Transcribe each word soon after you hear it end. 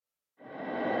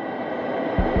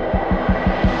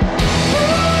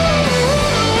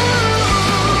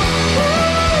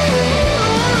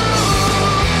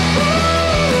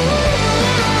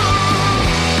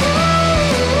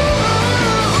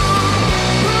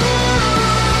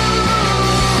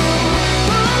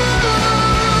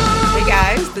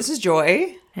This is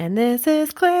Joy. And this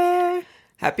is Claire.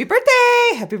 Happy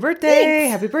birthday! Happy birthday!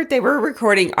 Thanks. Happy birthday. We're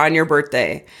recording on your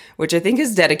birthday, which I think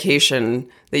is dedication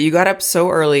that you got up so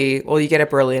early. Well, you get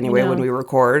up early anyway when we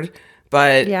record,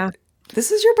 but Yeah, this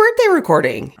is your birthday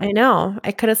recording. I know.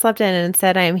 I could have slept in and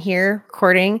instead I'm here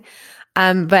recording.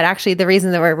 But actually the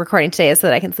reason that we're recording today is so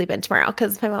that I can sleep in tomorrow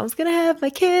because my mom's going to have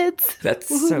my kids. That's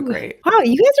so great. Wow,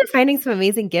 you guys are finding some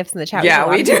amazing gifts in the chat. Yeah,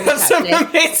 we do have some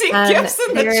amazing gifts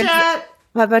in the chat.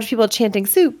 A bunch of people chanting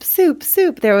soup, soup,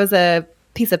 soup. There was a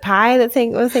piece of pie that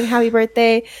was saying happy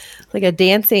birthday, like a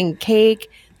dancing cake.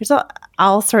 There's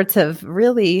all sorts of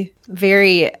really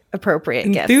very appropriate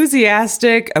gifts.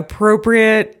 Enthusiastic,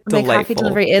 appropriate, My delightful. coffee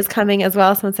delivery is coming as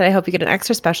well. Someone said, I hope you get an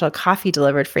extra special coffee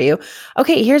delivered for you.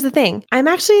 Okay, here's the thing. I'm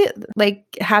actually like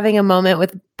having a moment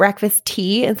with breakfast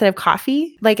tea instead of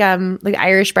coffee, like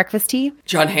Irish breakfast tea.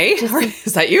 John Hay?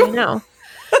 Is that you? No,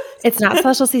 it's not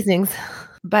special seasonings,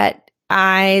 but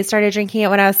I started drinking it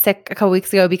when I was sick a couple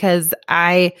weeks ago because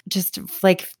I just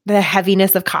like the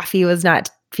heaviness of coffee was not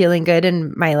feeling good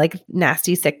in my like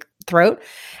nasty sick throat.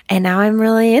 And now I'm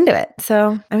really into it. So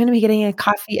I'm going to be getting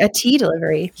a tea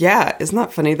delivery. Yeah. Isn't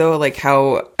that funny though? Like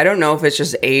how, I don't know if it's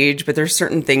just age, but there's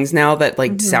certain things now that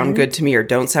like sound good to me or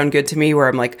don't sound good to me where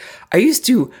I'm like, I used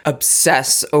to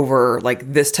obsess over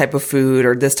like this type of food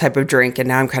or this type of drink. And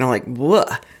now I'm kind of like, bleh.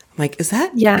 I'm like, is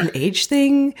that an age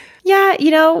thing? Yeah. You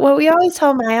know, what we always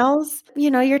tell Miles,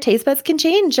 your taste buds can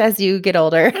change as you get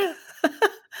older.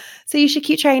 So you should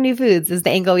keep trying new foods is the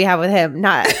angle we have with him.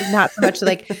 Not so much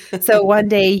like, so one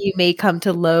day you may come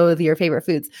to loathe your favorite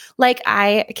foods. Like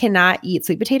I cannot eat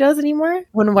sweet potatoes anymore.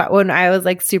 When I was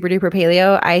like super duper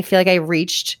paleo, I feel like I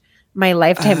reached my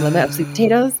lifetime limit of sweet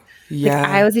potatoes. Yeah. Like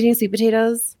I was eating sweet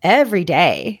potatoes every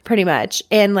day, pretty much.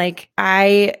 And like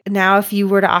now if you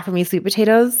were to offer me sweet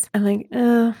potatoes, I'm like,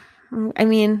 I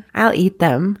mean, I'll eat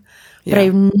them. But I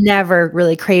never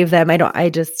really crave them. I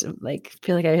just like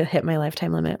feel like I hit my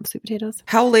lifetime limit of sweet potatoes.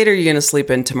 How late are you going to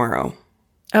sleep in tomorrow?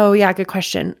 Oh yeah, good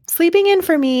question. Sleeping in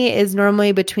for me is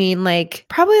normally between like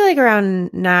probably like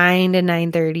around 9 to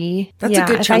 9:30. That's a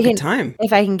good chunk of time.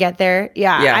 If I can get there.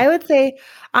 Yeah. I would say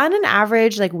on an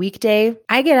average like weekday,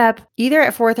 I get up either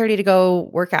at 4:30 to go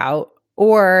work out.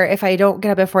 Or if I don't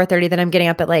get up at 4:30, then I'm getting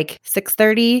up at like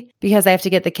 6:30 because I have to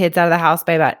get the kids out of the house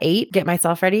by about 8, get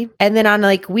myself ready. And then on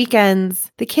like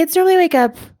weekends, the kids normally wake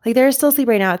up, like they're still asleep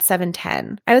right now at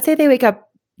 7:10. I would say they wake up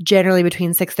generally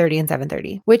between 6:30 and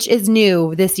 7:30, which is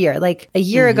new this year. Like a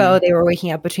year ago, they were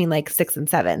waking up between like 6 and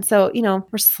 7. So,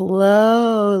 we're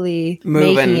slowly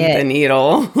moving the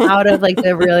needle out of like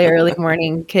the really early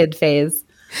morning kid phase.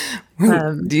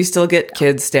 Do you still get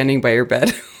kids standing by your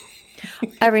bed?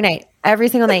 Every night. Every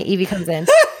single night, Evie comes in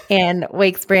and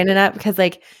wakes Brandon up because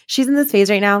like she's in this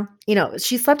phase right now.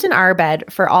 She slept in our bed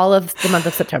for all of the month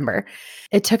of September.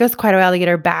 It took us quite a while to get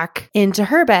her back into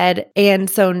her bed. And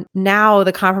so now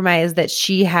the compromise that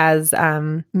she has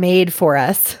made for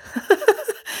us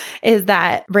is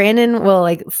that Brandon will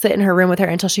like sit in her room with her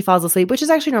until she falls asleep, which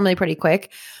is actually normally pretty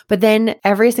quick. But then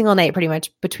every single night, pretty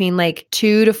much between like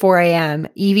 2 to 4 a.m.,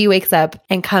 Evie wakes up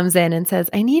and comes in and says,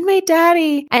 I need my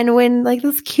daddy. And when like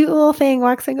this cute little thing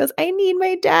walks in and goes, I need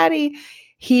my daddy,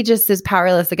 he just is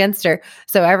powerless against her.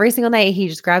 So every single night he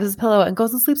just grabs his pillow and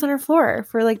goes and sleeps on her floor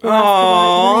for like the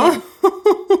last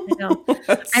I know.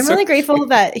 I'm really grateful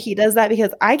that he does that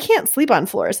because I can't sleep on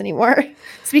floors anymore.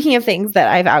 Speaking of things that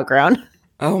I've outgrown.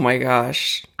 Oh my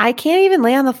gosh. I can't even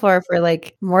lay on the floor for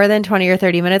like more than 20 or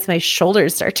 30 minutes. My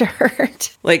shoulders start to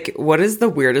hurt. Like, what is the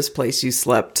weirdest place you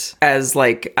slept as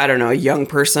like, I don't know, a young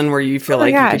person where you feel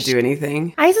like you could do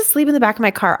anything? I used to sleep in the back of my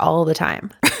car all the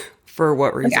time. For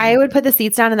what reason? Like I would put the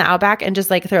seats down in the Outback and just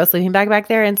like throw a sleeping bag back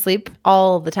there and sleep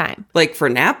all the time. Like for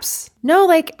naps? No,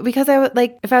 like because I would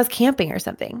like if I was camping or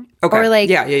something. Okay. Or like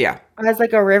yeah. As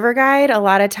like a river guide, a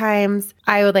lot of times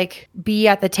I would like be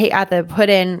at the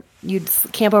put-in. You'd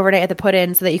camp overnight at the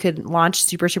put-in so that you could launch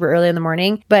super, super early in the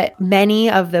morning. But many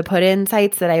of the put-in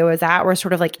sites that I was at were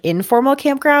sort of like informal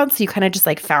campgrounds. So you kind of just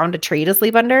like found a tree to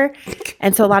sleep under.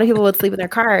 And so a lot of people would sleep in their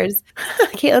cars.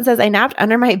 Caitlin says, I napped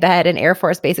under my bed in Air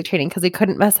Force basic training because we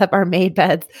couldn't mess up our made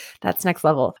beds. That's next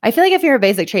level. I feel like if you're a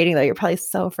basic training though, you're probably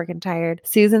so freaking tired.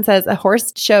 Susan says a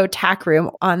horse show tack room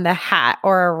on the hat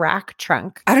or a rack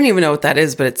trunk. I don't even know what that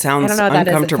is, but it sounds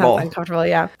uncomfortable. It sounds uncomfortable,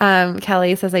 yeah.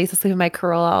 Kelly says I used to sleep in my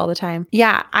Corolla all the time.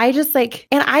 Yeah, I just like,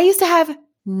 and I used to have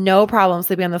no problem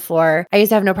sleeping on the floor. I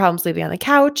used to have no problem sleeping on the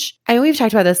couch. I mean, we've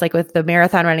talked about this like with the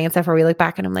marathon running and stuff where we look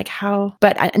back and I'm like, how?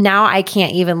 But now I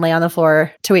can't even lay on the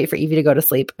floor to wait for Evie to go to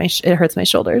sleep. It hurts my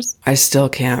shoulders. I still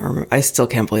can't remember. I still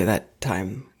can't believe that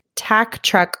time. Tack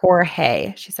truck or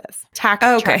hay, she says. Tack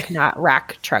truck, not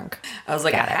rack trunk. I was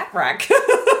like, a hat rack.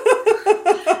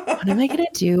 what am I going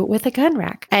to do with a gun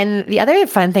rack? And the other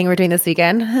fun thing we're doing this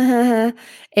weekend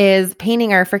is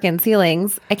painting our freaking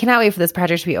ceilings. I cannot wait for this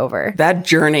project to be over. That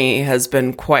journey has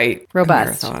been quite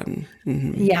robust. A marathon.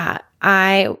 Mm-hmm. Yeah.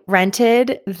 I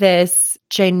rented this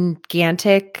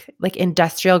gigantic, like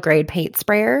industrial grade paint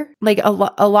sprayer. Like a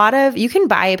lot of, you can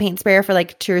buy a paint sprayer for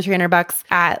like $200 or $300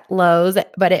 at Lowe's,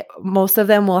 but most of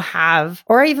them will have,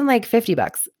 or even like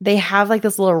 $50. They have like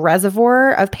this little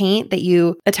reservoir of paint that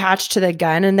you attach to the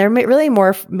gun, and they're really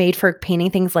more made for painting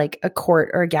things like a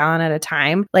quart or a gallon at a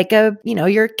time, like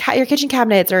your kitchen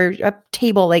cabinets or a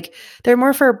table. Like they're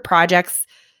more for projects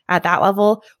at that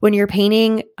level. When you're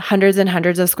painting hundreds and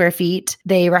hundreds of square feet,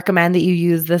 they recommend that you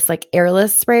use this like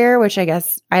airless sprayer, which I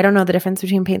guess, I don't know the difference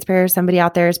between paint sprayers. Somebody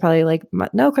out there is probably like,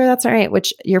 no, Claire, that's not right,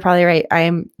 which you're probably right.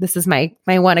 This is my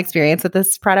one experience with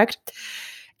this product.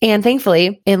 And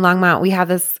thankfully in Longmont, we have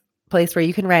this place where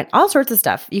you can rent all sorts of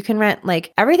stuff. You can rent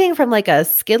like everything from like a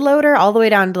skid loader all the way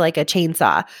down to like a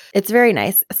chainsaw. It's very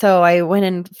nice. So I went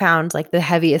and found like the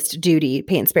heaviest duty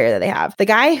paint sprayer that they have. The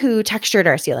guy who textured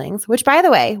our ceilings, which by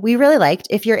the way, we really liked.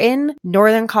 If you're in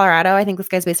northern Colorado, I think this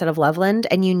guy's based out of Loveland,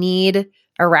 and you need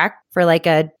a rec for like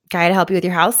a guy to help you with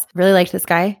your house, really liked this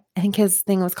guy. I think his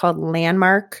thing was called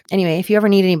Landmark. Anyway, if you ever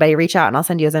need anybody, reach out and I'll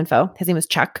send you his info. His name was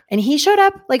Chuck. And he showed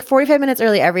up like 45 minutes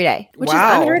early every day, which is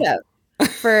unheard of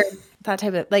for that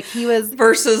type of, like he was.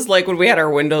 Versus like when we had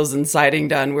our windows and siding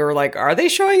done, we were like, are they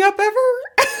showing up ever?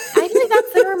 I feel like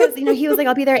that's the norm. He was like,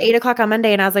 I'll be there at 8:00 on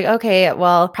Monday. And I was like, okay,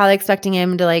 well, probably expecting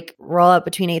him to like roll up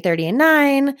between 8:30 and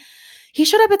 9. He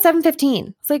showed up at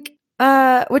 7:15. It's like,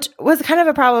 which was kind of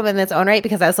a problem in its own right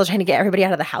because I was still trying to get everybody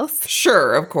out of the house.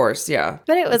 Sure, of course, yeah.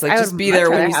 But it was like, just be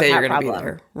there when you say you're going to be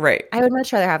there. Right. I would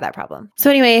much rather have that problem. So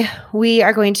anyway, we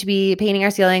are going to be painting our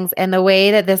ceilings, and the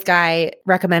way that this guy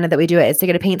recommended that we do it is to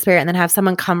get a paint sprayer and then have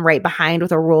someone come right behind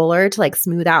with a roller to like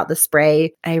smooth out the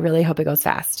spray. I really hope it goes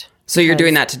fast. So you're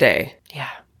doing that today? Yeah.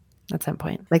 At some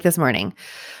point, like this morning.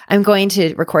 I'm going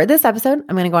to record this episode.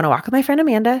 I'm going to go on a walk with my friend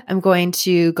Amanda. I'm going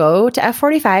to go to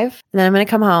F45, and then I'm going to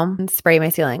come home and spray my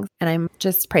ceilings. And I'm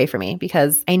just pray for me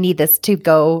because I need this to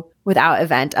go without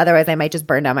event. Otherwise, I might just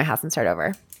burn down my house and start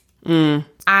over.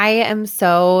 I am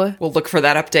so... We'll look for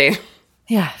that update.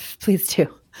 Yeah, please do.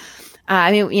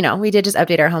 We did just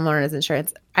update our homeowners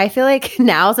insurance. I feel like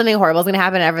now something horrible is going to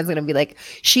happen. And everyone's going to be like,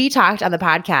 she talked on the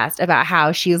podcast about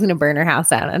how she was going to burn her house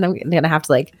down. And I'm going to have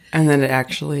to like... And then it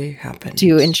actually happened.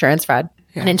 Do insurance fraud,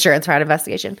 an insurance fraud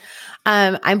investigation.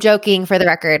 I'm joking for the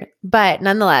record. But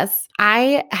nonetheless,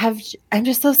 I'm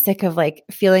just so sick of like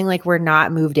feeling like we're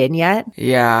not moved in yet.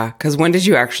 Yeah. Because when did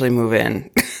you actually move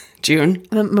in? June?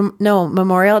 No,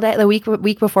 Memorial Day, the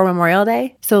week before Memorial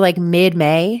Day. So like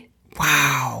mid-May.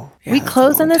 Wow. Yeah, we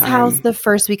closed on this time. house the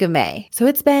first week of May. So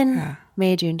it's been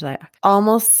May, June, July,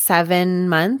 almost 7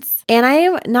 months. And I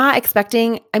am not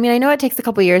expecting, I know it takes a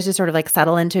couple years to sort of like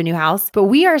settle into a new house, but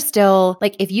we are still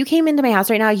like, if you came into my house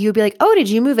right now, you'd be like, oh, did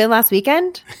you move in last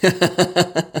weekend?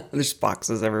 There's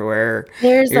boxes everywhere.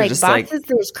 There's like boxes,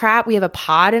 there's crap. We have a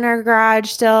pod in our garage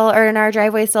still, or in our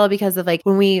driveway still, because of like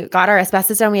when we got our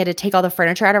asbestos done, we had to take all the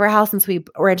furniture out of our house. And so we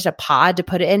rented a pod to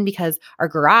put it in because our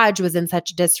garage was in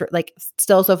such like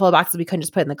still so full of boxes we couldn't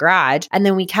just put it in the garage. And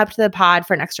then we kept the pod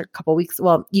for an extra couple weeks.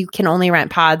 Well, you can only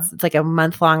rent pods. It's like a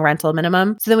month-long rental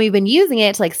minimum. So then we've been using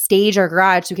it to like stage our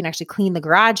garage so we can actually clean the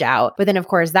garage out. But then of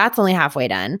course that's only halfway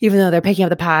done, even though they're picking up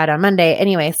the pod on Monday.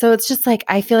 Anyway, so it's just like,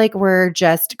 I feel like we're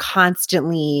just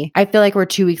constantly, I feel like we're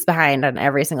 2 weeks behind on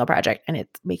every single project, and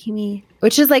it's making me,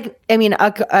 which is like,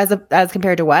 as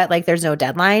compared to what, like there's no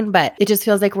deadline, but it just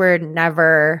feels like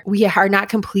we are not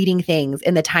completing things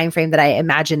in the time frame that I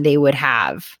imagined they would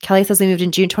have. Kelly says we moved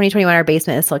in June 2021. Our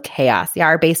basement is still chaos. Yeah,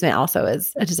 our basement also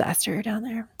is a disaster down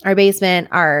there. Our basement,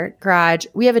 our garage,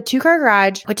 we have a 2-car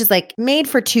garage, which is like made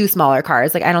for 2 smaller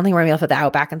cars. Like I don't think we're gonna be able to put the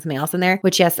Outback and something else in there,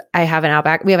 which yes, I have an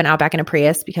Outback. We have an Outback and a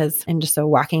Prius because I'm just a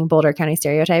walking Boulder County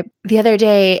stereotype. The other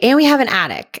day, and we have an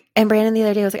attic. And Brandon the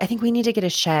other day was like, I think we need to get a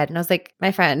shed. And I was like,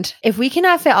 my friend, if we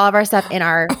cannot fit all of our stuff in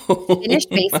our finished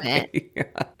basement,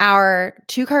 our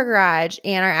 2-car garage,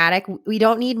 and our attic, we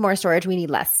don't need more storage. We need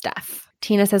less stuff.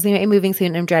 Tina says we might be moving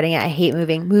soon. I'm dreading it. I hate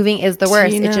moving. Moving is the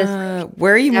worst. Tina, it just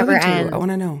where are you moving to? ends. I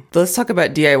want to know. Let's talk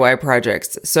about DIY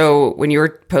projects. So when you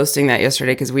were posting that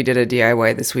yesterday, because we did a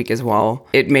DIY this week as well,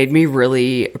 it made me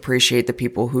really appreciate the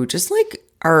people who just like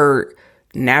are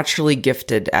naturally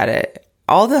gifted at it.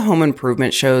 All the home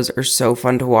improvement shows are so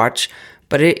fun to watch,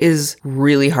 but it is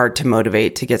really hard to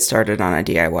motivate to get started on a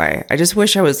DIY. I just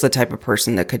wish I was the type of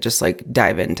person that could just like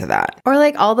dive into that. Or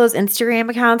like all those Instagram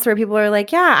accounts where people are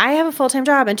like, yeah, I have a full-time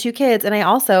job and 2 kids, and I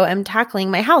also am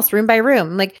tackling my house room by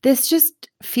room. Like this just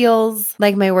feels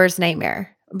like my worst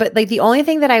nightmare. But like the only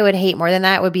thing that I would hate more than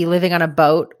that would be living on a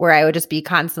boat where I would just be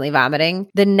constantly vomiting.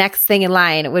 The next thing in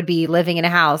line would be living in a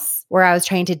house where I was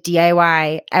trying to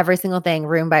DIY every single thing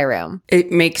room by room.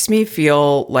 It makes me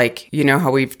feel like, you know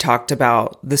how we've talked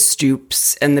about the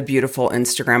stoops and the beautiful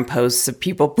Instagram posts of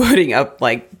people putting up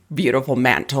like beautiful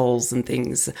mantles and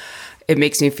things. It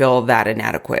makes me feel that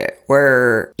inadequate,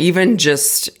 where even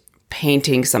just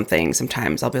painting something,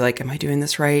 sometimes I'll be like, am I doing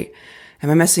this right? Am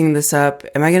I messing this up?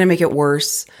 Am I going to make it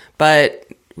worse? But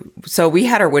so we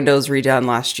had our windows redone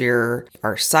last year,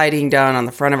 our siding done on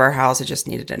the front of our house. It just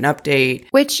needed an update.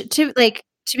 Which to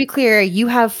be clear, you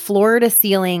have floor to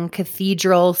ceiling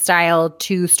cathedral style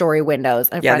 2-story windows.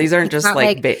 Yeah, these aren't just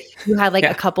like big. You had like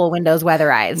a couple windows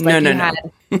weatherized. Like No.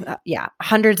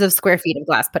 Hundreds of square feet of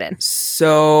glass put in.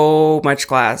 So much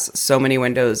glass, so many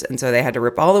windows. And so they had to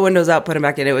rip all the windows out, put them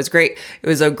back in. It was great. It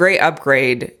was a great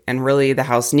upgrade. And really the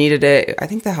house needed it. I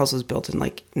think the house was built in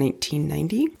like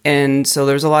 1990. And so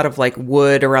there's a lot of like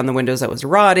wood around the windows that was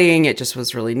rotting. It just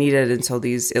was really needed. And so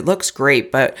it looks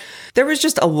great. But there was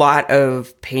just a lot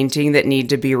of painting that needed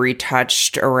to be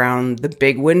retouched around the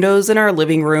big windows in our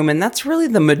living room. And that's really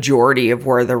the majority of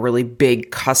where the really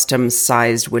big custom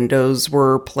sized windows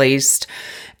were placed.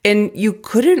 And you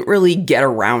couldn't really get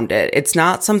around it. It's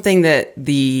not something that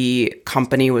the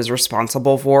company was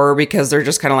responsible for, because they're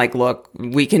just kind of like, look,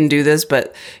 we can do this,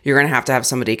 but you're going to have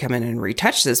somebody come in and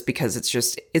retouch this because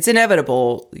it's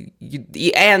inevitable.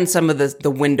 And some of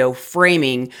the window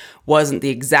framing wasn't the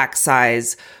exact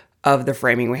size of the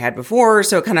framing we had before.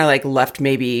 So it kind of like left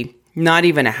maybe not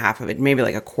even a half of it, maybe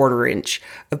like a 1/4 inch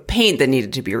of paint that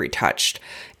needed to be retouched.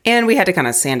 And we had to kind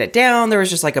of sand it down. There was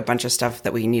just like a bunch of stuff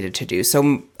that we needed to do.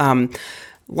 So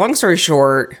long story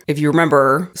short, if you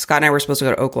remember, Scott and I were supposed to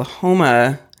go to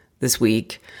Oklahoma this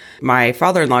week. My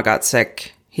father-in-law got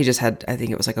sick. He just had, I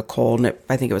think it was like a cold.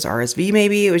 I think it was RSV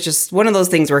maybe. It was just one of those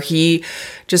things where he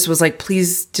just was like,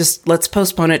 please just let's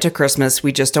postpone it to Christmas.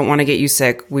 We just don't want to get you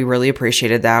sick. We really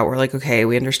appreciated that. We're like, okay,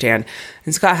 we understand.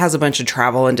 And Scott has a bunch of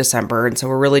travel in December. And so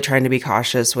we're really trying to be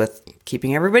cautious with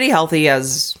keeping everybody healthy,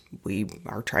 as we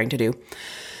are trying to do.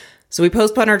 So we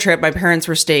postponed our trip. My parents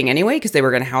were staying anyway because they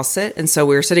were going to house sit. And so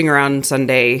we were sitting around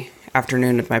Sunday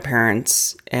afternoon with my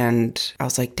parents, and I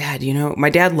was like, Dad, my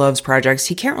dad loves projects.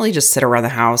 He can't really just sit around the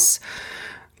house.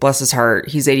 Bless his heart.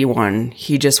 He's 81.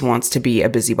 He just wants to be a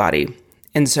busybody.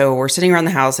 And so we're sitting around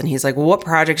the house, and he's like, well, what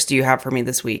projects do you have for me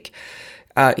this week?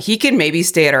 He can maybe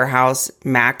stay at our house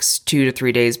max 2 to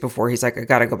 3 days before he's like, I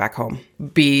gotta go back home.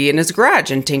 Be in his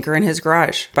garage and tinker in his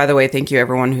garage. By the way, thank you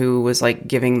everyone who was like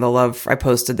giving the love. I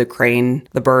posted the crane,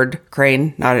 the bird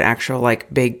crane, not an actual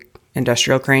like big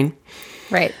industrial crane.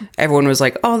 Right. Everyone was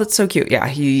like, oh, that's so cute. Yeah,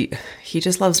 he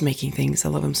just loves making things. I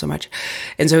love him so much.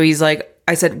 And so he's like,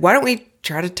 I said, why don't we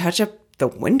try to touch up the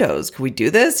windows? Could we do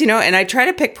this? And I try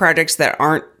to pick projects that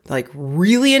aren't like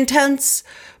really intense,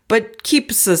 but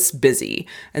keeps us busy.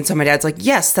 And so my dad's like,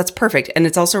 yes, that's perfect. And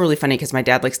it's also really funny because my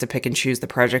dad likes to pick and choose the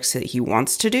projects that he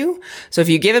wants to do. So if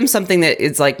you give him something that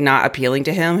is like not appealing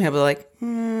to him, he'll be like,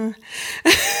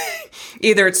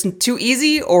 either it's too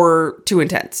easy or too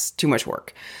intense, too much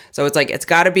work. So it's like, it's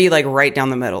got to be like right down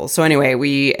the middle. So anyway,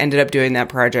 we ended up doing that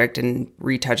project and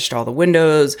retouched all the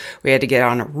windows. We had to get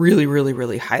on a really, really,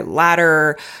 really high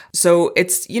ladder. So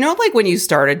it's, like when you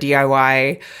start a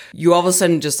DIY, you all of a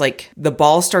sudden just like the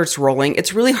ball starts rolling.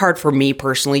 It's really hard for me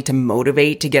personally to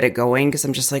motivate to get it going because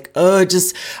I'm just like,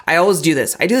 I always do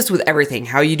this. I do this with everything.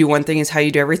 How you do one thing is how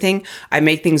you do everything. I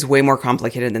make things way more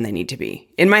complicated than they need to be.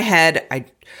 In my head,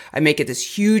 I make it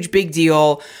this huge big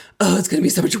deal. Oh, it's going to be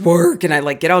so much work. And I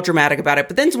like get all dramatic about it.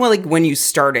 But then when you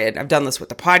started, I've done this with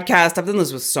the podcast. I've done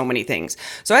this with so many things.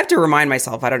 So I have to remind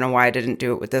myself, I don't know why I didn't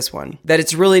do it with this one, that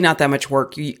it's really not that much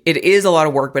work. It is a lot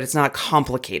of work, but it's not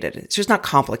complicated. It's just not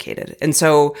complicated. And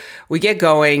so we get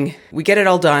going, we get it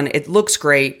all done. It looks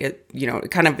great. It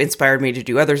kind of inspired me to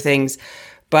do other things.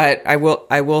 But I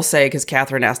will say, because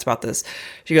Catherine asked about this,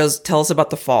 she goes, tell us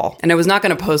about the fall. And I was not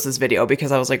going to post this video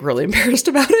because I was like really embarrassed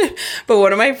about it. But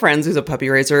one of my friends who's a puppy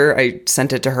raiser, I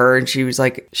sent it to her and she was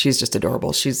like, she's just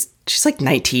adorable. She's like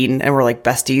 19 and we're like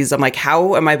besties. I'm like,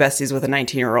 how am I besties with a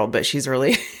 19-year-old? But she's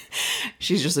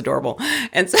just adorable.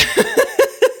 And so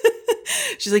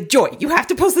she's like, Joy, you have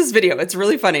to post this video. It's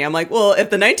really funny. I'm like, well, if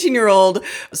the 19-year-old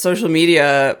social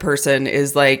media person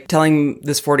is like telling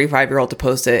this 45-year-old to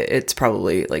post it, it's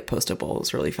probably like postable.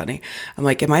 It's really funny. I'm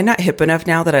like, am I not hip enough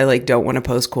now that I like don't want to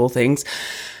post cool things?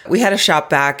 We had a shop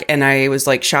vac and I was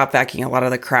like shop vacuuming a lot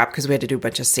of the crap because we had to do a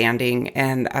bunch of sanding.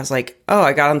 And I was like, oh,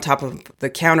 I got on top of the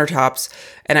countertops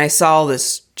and I saw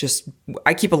this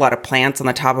I keep a lot of plants on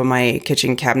the top of my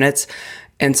kitchen cabinets.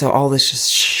 And so all this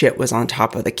just shit was on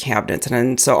top of the cabinets. And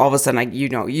then, so all of a sudden,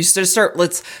 you start,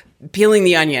 let's peeling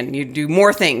the onion, you do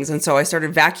more things. And so I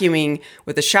started vacuuming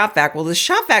with the shop vac. Well, the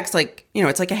shop vac's like,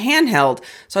 it's like a handheld.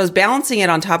 So I was balancing it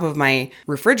on top of my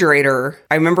refrigerator.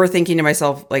 I remember thinking to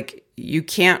myself, like,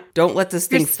 don't let this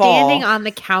thing fall. You're standing on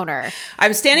the counter.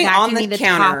 I'm standing on the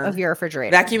counter. Top of your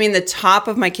refrigerator. Vacuuming the top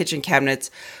of my kitchen cabinets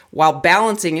while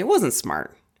balancing. It wasn't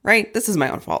smart, right? This is my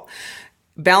own fault.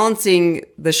 Balancing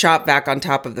the shop vac on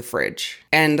top of the fridge.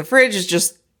 And the fridge is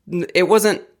just, it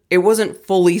wasn't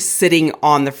fully sitting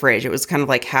on the fridge. It was kind of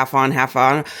like half on, half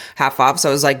off. So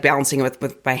I was like balancing it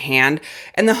with my hand.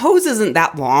 And the hose isn't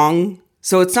that long.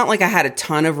 So it's not like I had a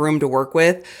ton of room to work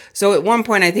with. So at one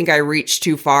point, I think I reached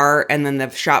too far, and then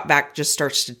the shop vac just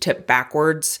starts to tip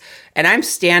backwards. And I'm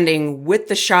standing with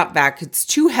the shop vac. It's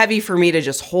too heavy for me to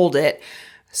just hold it.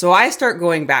 So I start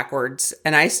going backwards,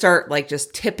 and I start like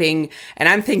just tipping, and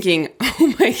I'm thinking,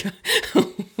 oh my God,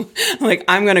 like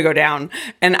I'm going to go down.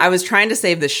 And I was trying to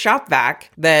save the shop vac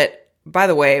that, by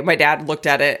the way, my dad looked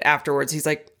at it afterwards. He's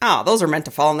like, oh, those are meant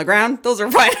to fall on the ground. Those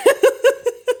are fine.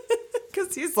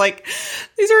 He's like,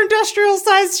 these are industrial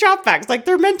sized shop vacs. Like,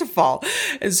 they're meant to fall.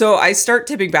 And so I start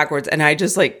tipping backwards, and I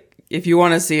just like, if you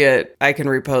want to see it, I can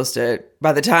repost it.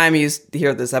 By the time you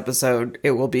hear this episode,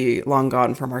 it will be long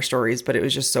gone from our stories, but it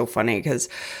was just so funny because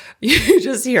you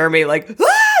just hear me like,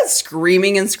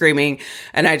 screaming and screaming.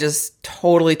 And I just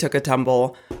totally took a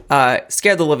tumble,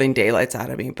 scared the living daylights out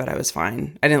of me, but I was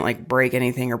fine. I didn't like break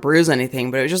anything or bruise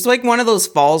anything, but it was just like one of those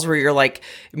falls where you're like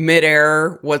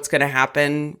midair, what's going to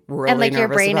happen? Really, and like your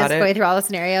brain is going through all the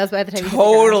scenarios by the time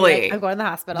totally. I'm going to the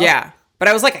hospital. Yeah. But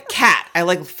I was like a cat. I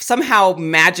like somehow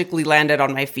magically landed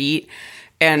on my feet.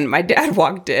 And my dad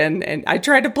walked in, and I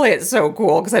tried to play it so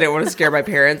cool because I didn't want to scare my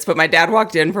parents. But my dad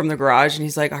walked in from the garage, and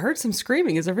he's like, I heard some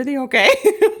screaming. Is everything okay?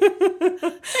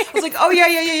 I was like, oh,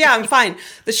 yeah. I'm fine.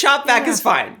 The shop vac is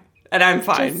fine. And I'm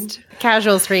fine. Just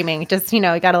casual screaming. Just, you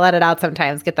got to let it out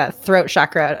sometimes. Get that throat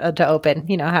chakra to open.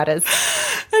 You know how it is.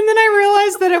 And then I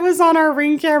realized that it was on our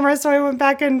Ring camera. So I went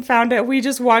back and found it. We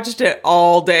just watched it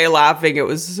all day laughing. It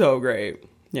was so great.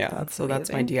 Yeah.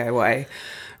 That's my DIY.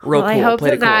 Real cool. I hope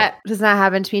that does not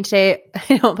happen to me today.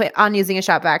 I don't plan on using a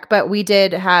shop vac, but we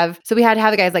had to have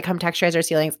the guys like come texturize our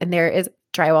ceilings, and there is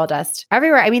drywall dust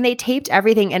everywhere. I mean, they taped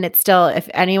everything, and it's still, if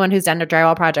anyone who's done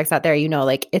drywall projects out there,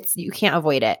 like you can't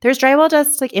avoid it. There's drywall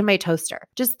dust like in my toaster.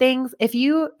 Just things. This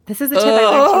is the tip I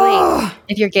learned too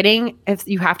late. If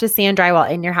you have to sand drywall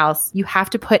in your house, you have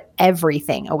to put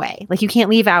everything away. Like you can't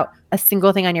leave out a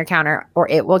single thing on your counter, or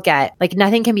it will get like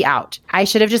nothing can be out. I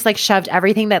should have just like shoved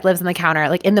everything that lives in the counter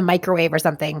like in the microwave or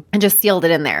something and just sealed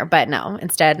it in there. But no,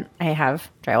 instead I have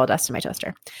drywall dust in my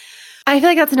toaster. I feel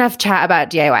like that's enough chat about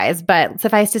DIYs, but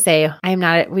suffice to say,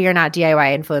 we are not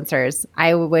DIY influencers.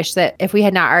 I wish that if we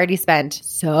had not already spent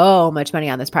so much money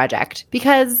on this project,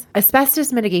 because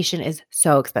asbestos mitigation is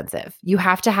so expensive. You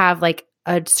have to have like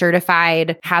a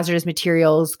certified hazardous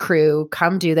materials crew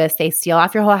come do this. They seal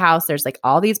off your whole house. There's like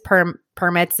all these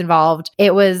permits involved.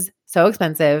 It was so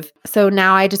expensive. So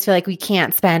now I just feel like we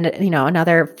can't spend,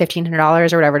 another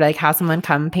 $1,500 or whatever to like have someone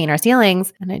come paint our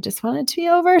ceilings. And I just want it to be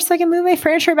over so I can move my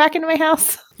furniture back into my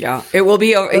house. Yeah, it will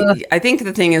be. I think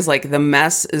the thing is like the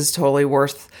mess is totally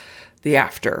worth the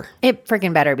after. It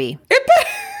freaking better be.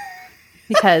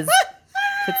 Because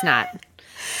if it's not.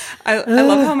 I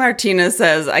love how Martina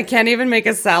says, I can't even make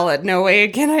a salad. No way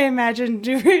can I imagine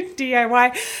doing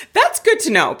DIY. That's good to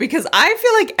know because I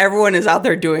feel like everyone is out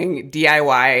there doing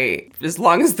DIY as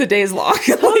long as the day's long.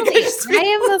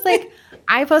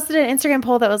 I posted an Instagram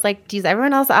poll that was like, is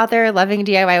everyone else out there loving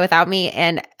DIY without me?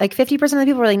 And like 50% of the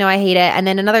people were like, no, I hate it. And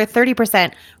then another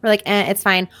 30% were like, it's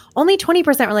fine. Only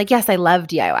 20% were like, yes, I love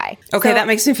DIY. Okay, so, that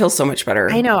makes me feel so much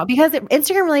better. I know, because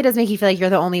Instagram really does make you feel like you're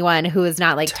the only one who is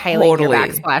not like tiling your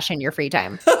backsplash in your free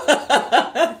time.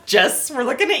 Jess, we're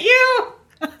looking at you.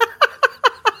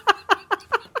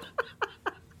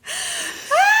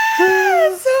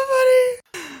 It's so funny.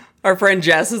 Our friend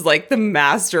Jess is like the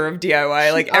master of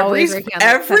DIY. Like every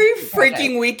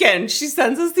freaking weekend, she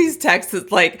sends us these texts.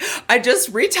 It's like, I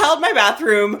just retiled my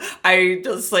bathroom. I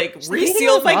just like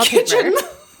resealed my kitchen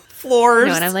floors.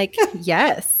 No, and I'm like,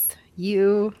 yes,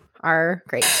 you are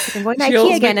great. I'm going to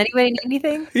IKEA again. Anybody need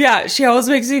anything? Yeah, she always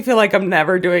makes me feel like I'm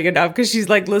never doing enough because she's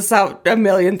like lists out a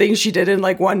million things she did in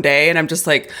like one day, and I'm just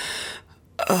like,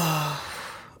 oh,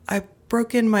 I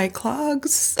broke in my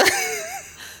clogs.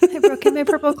 I broke in my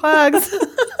purple clogs.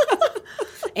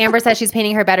 Amber says she's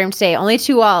painting her bedroom today. Only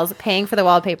 2 walls, paying for the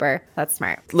wallpaper. That's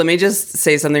smart. Let me just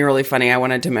say something really funny. I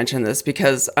wanted to mention this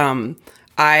because as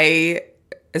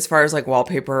far as like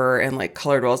wallpaper and like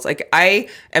colored walls, like I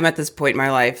am at this point in my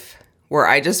life where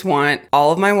I just want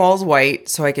all of my walls white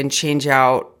so I can change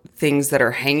out things that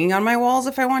are hanging on my walls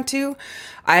if I want to.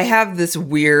 I have this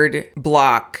weird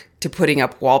block to putting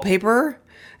up wallpaper.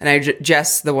 And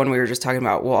Jess, the one we were just talking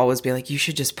about, will always be like, you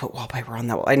should just put wallpaper on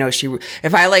that wall. I know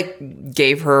if I like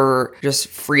gave her just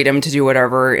freedom to do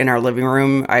whatever in our living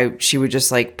room, she would just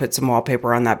like put some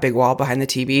wallpaper on that big wall behind the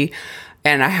TV.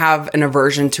 And I have an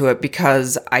aversion to it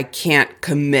because I can't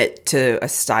commit to a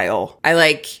style.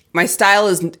 My style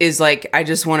is like, I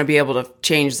just want to be able to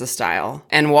change the style.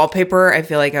 And wallpaper, I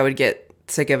feel like I would get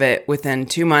sick of it within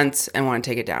 2 months and want to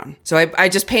take it down. So I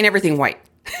just paint everything white.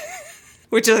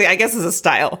 Which is, I guess, is a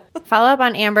style. Follow up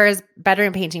on Amber's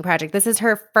bedroom painting project. This is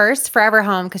her first forever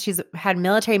home because she's had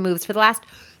military moves for the last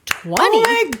 20. Oh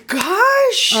my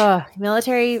gosh.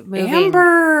 Military moving.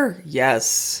 Amber.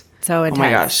 Yes. So intense. Oh my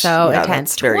gosh. So yeah,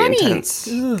 intense. That's very 20. intense.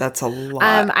 That's a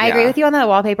lot. I agree with you on the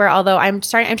wallpaper, although I'm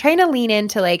trying to lean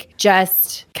into like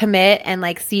just commit and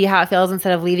like see how it feels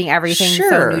instead of leaving everything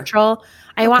so neutral.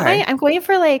 I'm going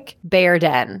for like bear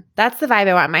den. That's the vibe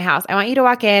I want in my house. I want you to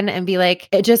walk in and be like,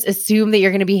 just assume that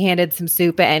you're going to be handed some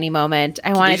soup at any moment.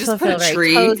 I want it to feel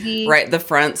very cozy. Right at the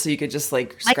front so you could just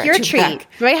like scratch your tree. back.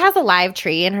 Joy has a live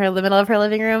tree in the middle of her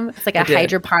living room. It's like a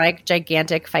hydroponic,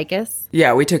 gigantic ficus.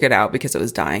 Yeah, we took it out because it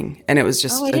was dying. And it was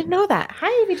just... Oh, I didn't know that.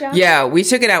 Hi, Ivy Jones. Yeah, we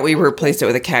took it out. We replaced it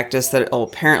with a cactus that will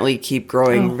apparently keep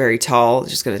growing very tall. It's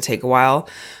just going to take a while.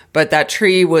 But that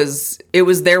tree was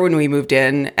there when we moved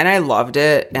in, and I loved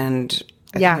it. And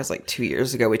I think it was like 2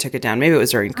 years ago we took it down. Maybe it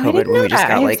was during COVID when we just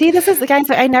got like... See, this is the guy.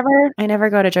 So I never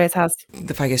go to Joy's house.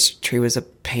 The ficus tree was a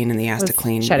pain in the ass to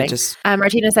clean.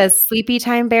 Martina says, sleepy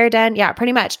time bear den. Yeah,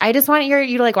 pretty much. I just want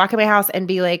you to like walk in my house and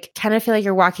be like, kind of feel like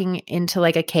you're walking into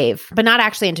like a cave, but not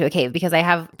actually into a cave because I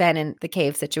have been in the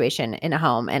cave situation in a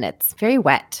home and it's very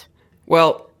wet.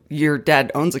 Well, your dad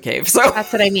owns a cave, so...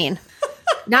 That's what I mean.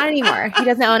 Not anymore. He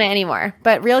doesn't own it anymore.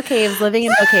 But real caves, living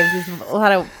in real caves is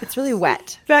it's really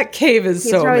wet. That cave is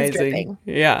so amazing. Dripping.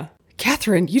 Yeah.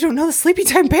 Catherine, you don't know the sleepy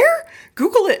time bear?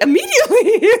 Google it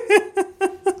immediately.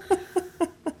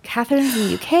 Catherine's in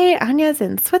the UK. Anya's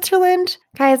in Switzerland.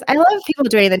 Guys, I love people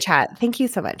joining the chat. Thank you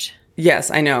so much.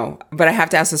 Yes, I know. But I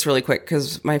have to ask this really quick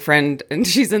because my friend, and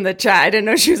she's in the chat. I didn't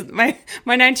know she was my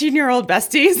 19-year-old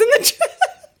bestie is in the chat.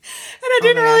 And I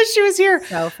didn't realize she was here.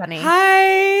 So funny.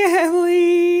 Hi,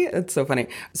 Emily. It's so funny.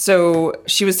 So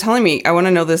she was telling me, I want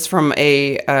to know this from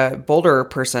a Boulder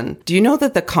person. Do you know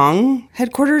that the Kong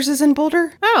headquarters is in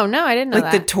Boulder? Oh, no, I didn't know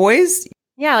that. Like the toys?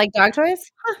 Yeah, like dog toys?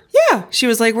 Huh. Yeah. She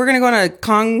was like, we're going to go on a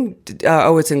Kong.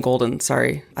 It's in Golden.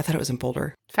 Sorry. I thought it was in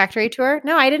Boulder. Factory tour?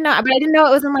 No, I didn't know. But I didn't know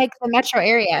it was in like the metro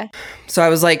area. So I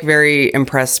was like very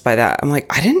impressed by that. I'm like,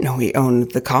 I didn't know we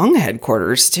owned the Kong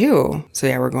headquarters too. So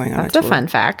yeah, we're going on a tour. That's a fun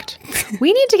fact.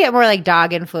 We need to get more like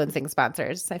dog influencing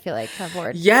sponsors. I feel like on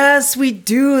board. Yes, we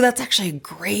do. That's actually a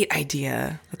great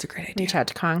idea. That's a great idea. Reach out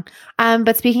to Kong.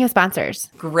 But speaking of sponsors.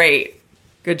 Great.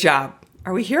 Good job.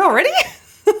 Are we here already?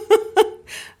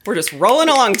 We're just rolling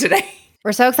along today.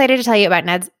 We're so excited to tell you about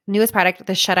Ned's newest product,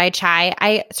 the Shut Eye Chai.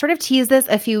 I sort of teased this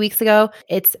a few weeks ago.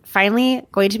 It's finally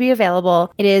going to be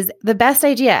available. It is the best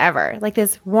idea ever. Like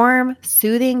this warm,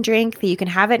 soothing drink that you can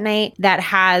have at night that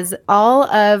has all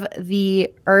of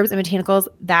the herbs and botanicals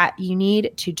that you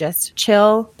need to just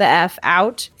chill the F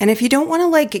out. And if you don't want to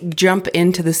like jump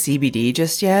into the CBD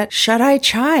just yet, Shut Eye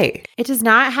Chai. It does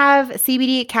not have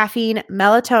CBD, caffeine,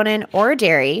 melatonin, or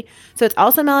dairy. So it's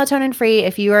also melatonin free.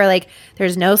 If you are like,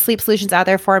 there's no sleep solutions out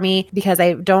there for me because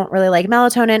I don't really like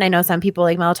melatonin. I know some people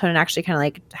like melatonin actually kind of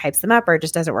like hypes them up or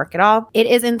just doesn't work at all. It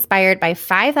is inspired by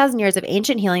 5,000 years of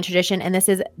ancient healing tradition, and this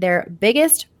is their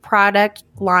biggest product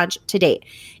launch to date.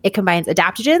 It combines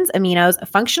adaptogens, aminos,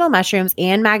 functional mushrooms,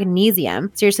 and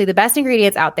magnesium. Seriously, the best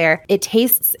ingredients out there. The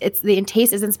taste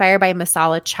is inspired by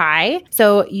masala chai.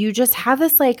 So you just have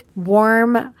this like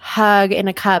warm hug in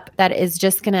a cup that is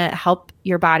just going to help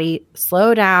your body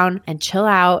slow down and chill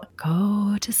out,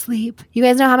 go to sleep. You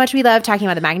guys know how much we love talking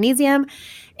about the magnesium,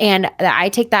 and I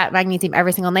take that magnesium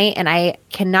every single night, and I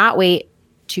cannot wait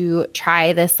to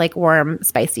try this like warm,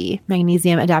 spicy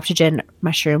magnesium adaptogen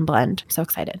mushroom blend. I'm so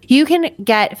excited. You can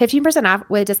get 15% off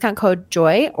with discount code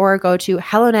JOY or go to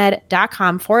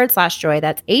helloned.com/joy.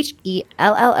 That's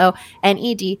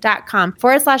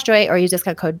HELLONED.com/joy or use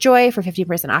discount code JOY for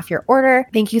 15% off your order.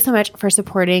 Thank you so much for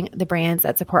supporting the brands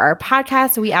that support our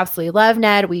podcast. We absolutely love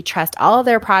Ned. We trust all of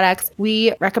their products.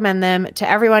 We recommend them to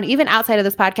everyone, even outside of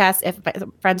this podcast. If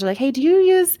friends are like, hey, do you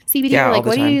use CBD? Yeah, or like,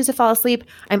 what do you use to fall asleep?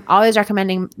 I'm always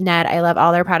recommending Ned. I love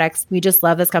all their products. We just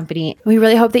love this company. We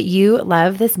really hope that you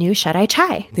love this new Shut Eye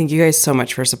Chai. Thank you guys so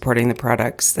much for supporting the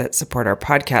products that support our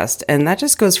podcast. And that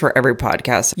just goes for every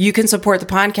podcast. You can support the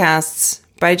podcasts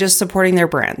by just supporting their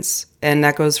brands. And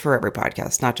that goes for every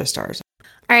podcast, not just ours.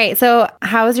 All right. So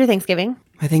how was your Thanksgiving?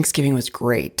 My Thanksgiving was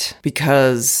great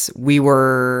because we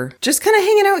were just kind of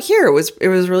hanging out here. It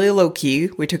was really low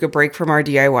key. We took a break from our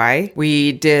DIY.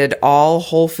 We did all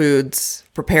whole foods,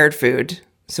 prepared food.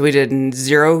 So we did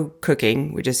zero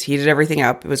cooking. We just heated everything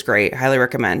up. It was great. Highly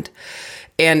recommend.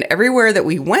 And everywhere that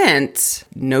we went,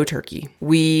 no turkey.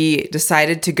 We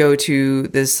decided to go to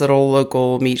this little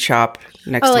local meat shop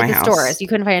next to my house. Oh, like the stores. You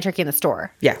couldn't find a turkey in the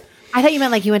store. Yeah. I thought you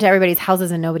meant like you went to everybody's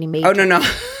houses and nobody made turkey. No.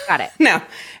 Got it. No.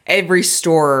 Every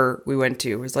store we went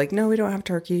to was like, no, we don't have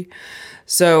turkey.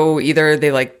 So either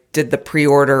they like did the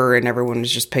pre-order and everyone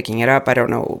was just picking it up. I don't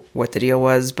know what the deal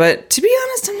was. But to be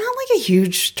honest, I'm not like a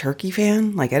huge turkey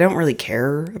fan. Like I don't really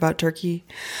care about turkey.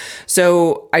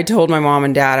 So I told my mom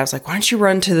and dad, I was like, why don't you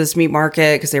run to this meat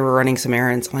market? Because they were running some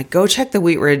errands. I'm like, go check the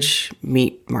Wheat Ridge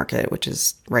meat market, which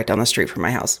is right down the street from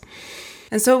my house.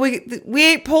 And so we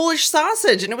ate Polish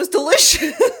sausage and it was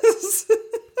delicious.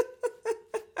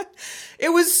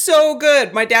 It was so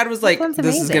good. My dad was like,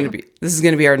 this is going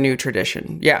to be our new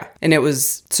tradition. Yeah. And it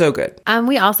was so good.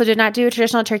 We also did not do a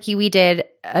traditional turkey. We did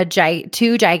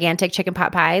two gigantic chicken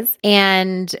pot pies,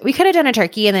 and we could have done a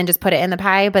turkey and then just put it in the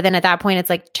pie. But then at that point, it's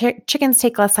like chickens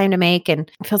take less time to make and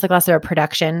it feels like less of a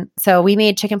production. So we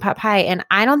made chicken pot pie, and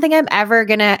I don't think I'm ever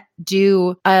going to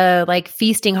do a like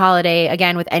feasting holiday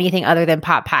again with anything other than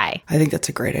pot pie. I think that's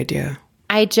a great idea.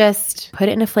 I just put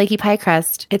it in a flaky pie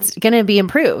crust. It's going to be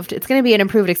improved. It's going to be an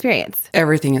improved experience.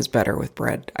 Everything is better with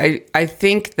bread. I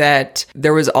think that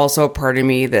there was also a part of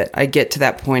me that I get to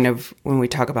that point of when we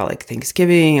talk about like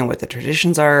Thanksgiving and what the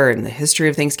traditions are and the history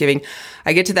of Thanksgiving.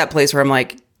 I get to that place where I'm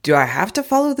like, do I have to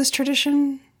follow this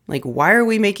tradition? Like, why are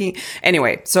we making...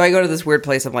 Anyway, so I go to this weird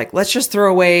place. I'm like, let's just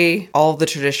throw away all of the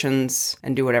traditions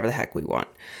and do whatever the heck we want.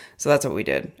 So that's what we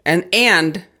did.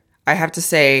 And I have to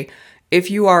say... If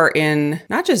you are in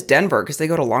not just Denver, because they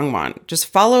go to Longmont, just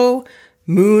follow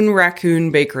Moon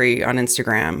Raccoon Bakery on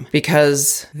Instagram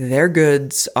because their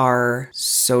goods are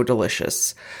so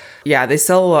delicious. Yeah, they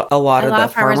sell a lot of the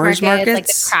farmers markets. Like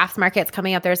the crafts markets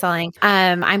coming up, they're selling.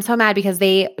 I'm so mad because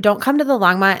they don't come to the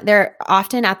Longmont. They're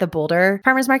often at the Boulder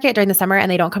farmers market during the summer, and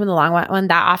they don't come to the Longmont one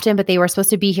that often, but they were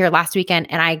supposed to be here last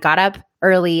weekend, and I got up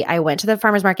early. I went to the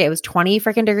farmer's market. It was 20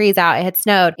 freaking degrees out. It had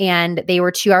snowed and they were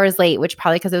 2 hours late, which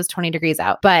probably because it was 20 degrees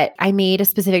out. But I made a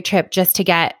specific trip just to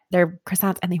get their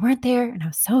croissants and they weren't there. And I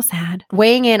was so sad.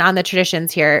 Weighing in on the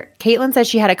traditions here, Caitlin says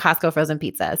she had a Costco frozen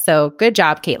pizza. So good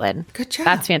job, Caitlin. Good job.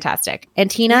 That's fantastic.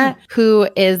 And Tina, who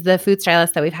is the food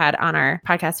stylist that we've had on our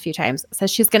podcast a few times,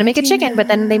 says she's going to make a chicken, but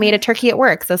then they made a turkey at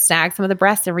work. So snag some of the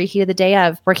breasts and reheated the day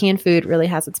of. Working in food really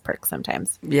has its perks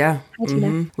sometimes. Yeah.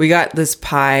 Mm-hmm. We got this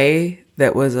pie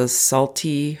that was a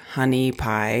salty honey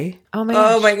pie. Oh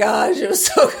my gosh. It was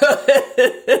so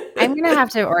good. I'm going to have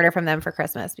to order from them for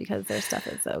Christmas because their stuff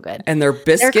is so good. And their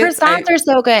biscuits. Their croissants are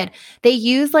so good. They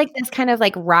use like this kind of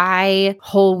like rye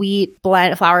whole wheat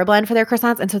blend, flour blend for their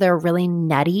croissants. And so they're really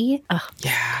nutty. Ugh.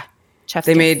 Yeah. Chef's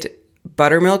they kiss. made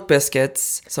buttermilk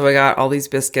biscuits. So I got all these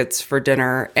biscuits for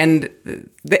dinner. And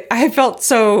I felt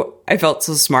so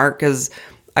smart because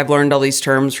I've learned all these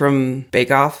terms from Bake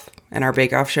Off and our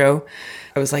Bake Off show.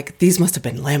 I was like, these must have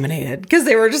been laminated because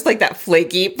they were just like that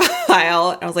flaky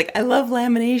pile. I was like, I love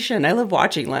lamination. I love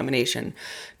watching lamination.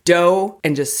 Dough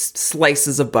and just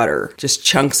slices of butter, just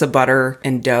chunks of butter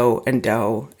and dough. And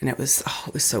it was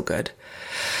so good.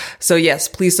 So yes,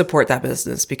 please support that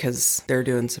business because they're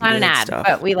doing some not good an ad, stuff.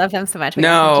 but we love them so much.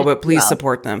 But please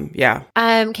support them. Yeah.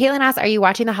 Caitlin asks, are you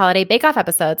watching the holiday Bake Off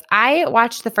episodes? I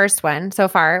watched the first one so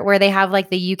far where they have like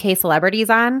the UK celebrities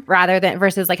on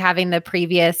versus like having the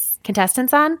previous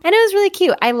contestants on. And it was really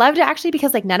cute. I loved it actually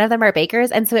because like none of them are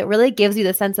bakers. And so it really gives you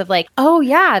the sense of like, oh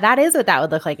yeah, that is what that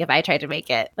would look like if I tried to make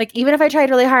it. Like even if I tried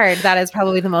really hard, that is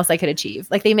probably the most I could achieve.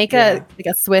 Like they make a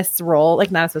Swiss roll,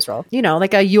 like not a Swiss roll,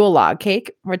 like a Yule log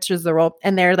cake, which is the roll.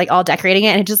 And they're like all decorating it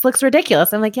and it just looks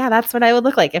ridiculous. I'm like, yeah, that's what I would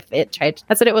look like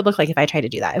that's what it would look like if I tried to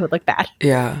do that. It would look bad.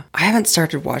 Yeah. I haven't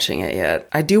started watching it yet.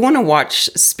 I do want to watch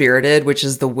Spirited, which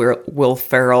is the Will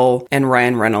Ferrell and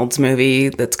Ryan Reynolds movie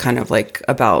that's kind of like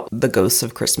about the ghosts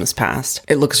of Christmas past.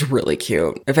 It looks really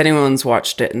cute. If anyone's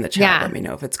watched it in the chat, let me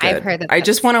know if it's good. I've heard that. I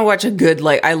just want to watch a good,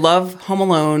 I love Home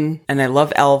Alone and I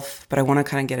love Elf, but I want to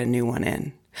kind of get a new one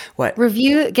in. What?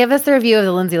 Give us the review of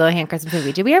the Lindsay Lohan Christmas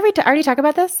movie. Did we already talk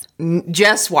about this?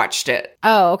 Jess watched it.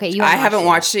 Oh, okay. I haven't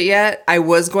watched it yet. I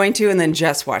was going to, and then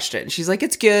Jess watched it. And she's like,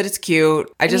 it's good. It's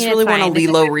cute. I just really want a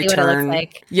Lilo return.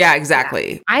 Like. Yeah,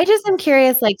 exactly. Yeah. I just am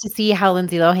curious, to see how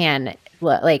Lindsay Lohan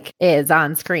like is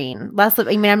on screen. Less, I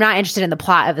mean, I'm not interested in the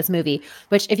plot of this movie,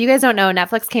 which if you guys don't know,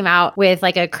 Netflix came out with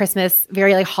like a Christmas,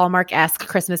 very like Hallmark-esque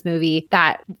Christmas movie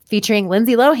that featuring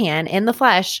Lindsay Lohan in the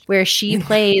flesh, where she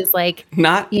plays like,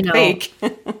 not fake.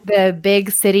 the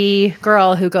big city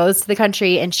girl who goes to the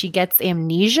country and she gets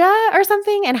amnesia or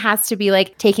something and has to be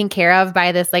like taken care of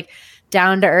by this like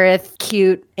down to earth,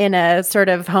 cute, in a sort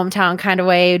of hometown kind of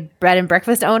way, bed and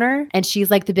breakfast owner. And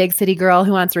she's like the big city girl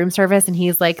who wants room service. And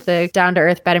he's like the down to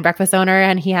earth bed and breakfast owner.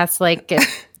 And he has to like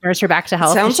nurse her back to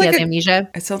health because she has amnesia.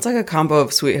 It sounds like a combo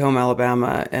of Sweet Home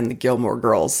Alabama and the Gilmore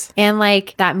Girls. And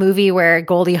like that movie where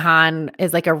Goldie Hawn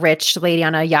is like a rich lady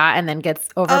on a yacht and then gets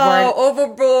overboard. Oh,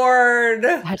 overboard.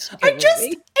 I just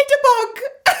ate a bug.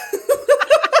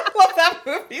 I love that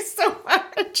movie so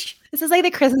much. This is like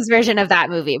the Christmas version of that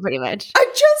movie, pretty much. I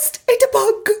just ate a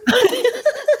bug.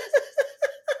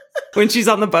 When she's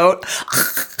on the boat.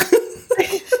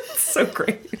 So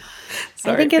great.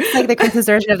 Sorry. I think it's like the Christmas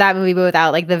version of that movie, but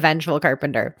without like the vengeful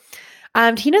carpenter.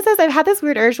 Tina says, I've had this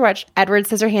weird urge to watch Edward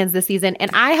Scissorhands this season.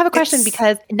 And I have a question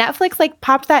because Netflix like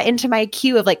popped that into my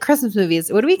queue of like Christmas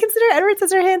movies. Would we consider Edward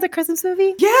Scissorhands a Christmas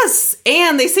movie? Yes.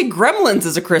 And they say Gremlins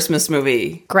is a Christmas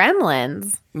movie.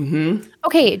 Gremlins? Mm-hmm.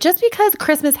 Okay. Just because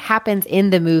Christmas happens in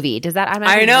the movie, does that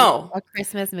I know a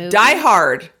Christmas movie? Die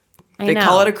Hard. They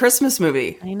call it a Christmas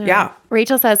movie. I know. Yeah.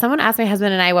 Rachel says, someone asked my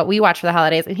husband and I what we watch for the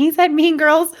holidays. And he said Mean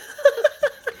Girls.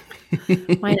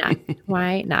 Why not?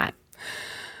 Why not?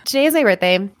 Today is my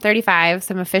birthday, 35,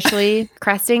 so I'm officially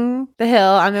cresting the hill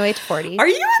on my way to 40. Are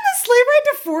you on the sleigh ride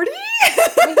to 40? I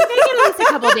think I get at least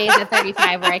a couple days at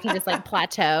 35 where I can just like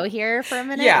plateau here for a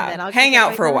minute. Yeah, and then I'll hang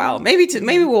out for a while. Maybe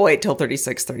we'll wait till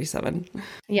 36, 37.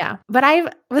 Yeah, but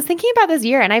I was thinking about this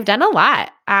year and I've done a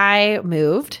lot. I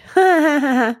moved,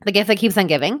 the gift that keeps on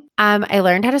giving. I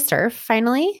learned how to surf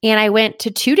finally, and I went to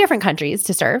 2 different countries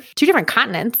to surf, 2 different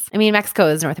continents. I mean, Mexico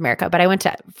is North America, but I went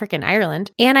to freaking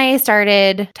Ireland, and I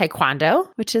started taekwondo,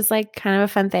 which is like kind of a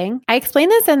fun thing. I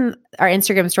explained this in our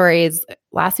Instagram stories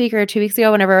last week or 2 weeks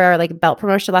ago, whenever our like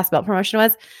last belt promotion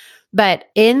was. But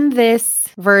in this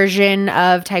version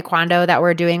of taekwondo that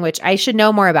we're doing, which I should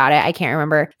know more about it, I can't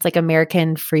remember. It's like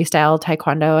American freestyle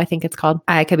taekwondo, I think it's called.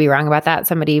 I could be wrong about that.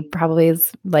 Somebody probably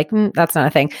is like, that's not a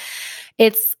thing.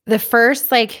 It's the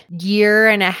first like year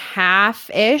and a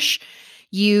half-ish.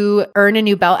 You earn a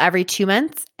new belt every 2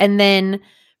 months. And then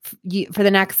for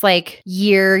the next like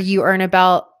year, you earn a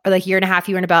belt, or like year and a half,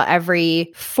 you earn a belt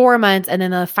every 4 months. And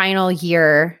then the final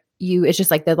year, it's just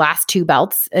like the last 2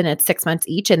 belts and it's 6 months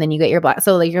each. And then you get your black.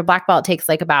 So like your black belt takes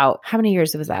like about, how many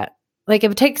years was that? Like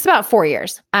it takes about 4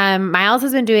 years. Miles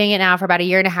has been doing it now for about a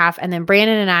year and a half. And then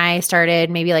Brandon and I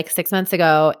started maybe like 6 months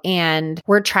ago, and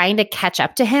we're trying to catch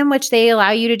up to him, which they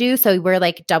allow you to do. So we're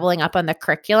like doubling up on the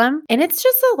curriculum, and it's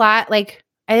just a lot. Like,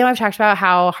 I know I've talked about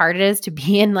how hard it is to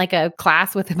be in like a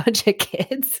class with a bunch of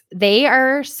kids. They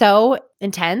are so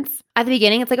intense. At the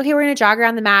beginning, it's like, okay, we're going to jog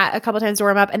around the mat a couple times to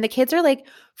warm up. And the kids are like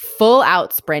full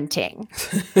out sprinting.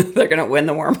 They're going to win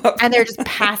the warm up. And they're just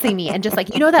passing me. And just like,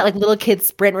 that like little kid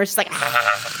sprint where it's just like,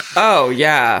 oh,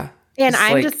 yeah. And just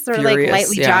I'm like just sort of furious, like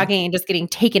lightly jogging and just getting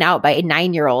taken out by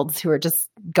 9-year-olds who are just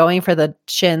going for the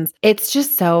shins. It's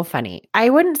just so funny. I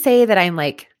wouldn't say that I'm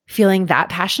like feeling that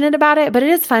passionate about it, but it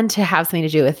is fun to have something to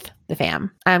do with the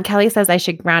fam. Kelly says I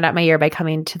should round out my year by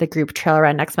coming to the group trail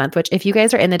run next month, which if you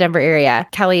guys are in the Denver area,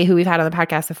 Kelly, who we've had on the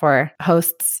podcast before,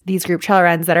 hosts these group trail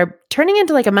runs that are turning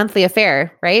into like a monthly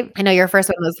affair, right? I know your first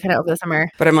one was kind of over the summer.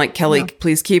 But I'm like, Kelly,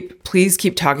 please keep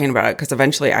talking about it, because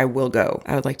eventually I will go.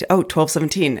 I would like to,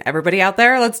 12/17. Everybody out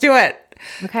there, let's do it.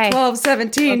 Okay.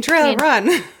 12/17 trail run.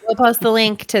 We'll post the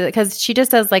link to, because she just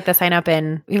does like the sign up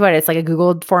in, it's like a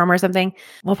Google form or something.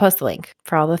 We'll post the link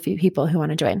for all the few people who want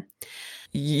to join.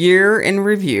 Year in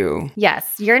review.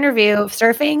 Yes. Year in review.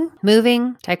 Surfing,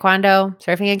 moving, taekwondo,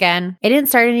 surfing again. I didn't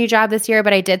start a new job this year,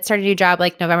 but I did start a new job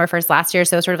like November 1st last year.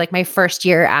 So sort of like my first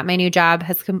year at my new job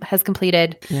has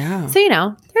completed. Yeah. So,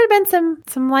 there have been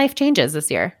some life changes this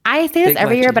year. I say this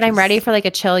every year, but I'm ready for like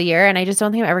a chill year. And I just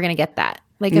don't think I'm ever going to get that.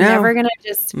 Like I'm never going to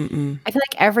just, I feel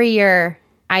like every year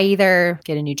I either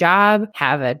get a new job,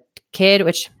 have a kid,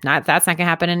 which that's not going to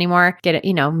happen anymore. Get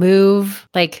it, move,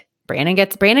 like Brandon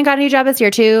got a new job this year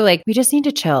too. Like we just need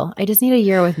to chill. I just need a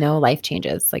year with no life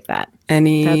changes like that.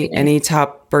 Any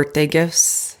top birthday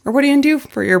gifts? Or what are you gonna do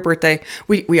for your birthday?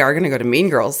 We are gonna go to Mean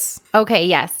Girls. Okay,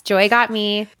 yes. Joy got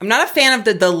me. I'm not a fan of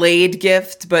the delayed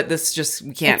gift, but this just,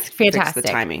 we can't fix the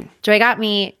timing. Joy got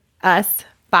us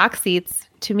box seats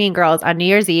to Mean Girls on New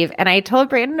Year's Eve, and I told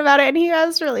Brandon about it, and he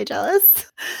was really jealous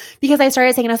because I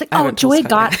started saying, I was like, "Oh, Joy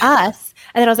got us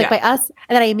And then I was like, Yeah. by us.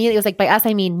 And then I immediately was like, by us,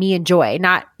 I mean me and Joy,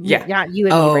 not you and me,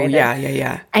 Brandon.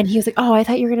 Yeah. And he was like, oh, I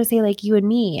thought you were going to say like you and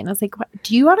me. And I was like, what?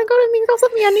 Do you want to go to Mean Girls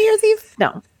with me on New Year's Eve?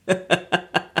 No.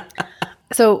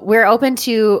 So we're open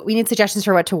to, we need suggestions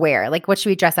for what to wear. Like, what should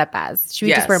we dress up as? Should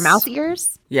we just wear mouth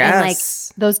ears? Yes. And like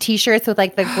those t-shirts with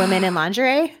like the women in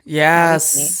lingerie?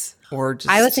 Yes. Or just,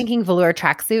 I was thinking velour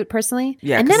tracksuit personally.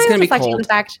 Yeah, and then I was reflecting on cold. the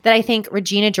fact that I think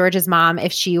Regina George's mom,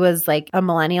 if she was like a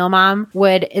millennial mom,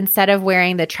 would, instead of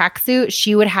wearing the tracksuit,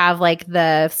 she would have like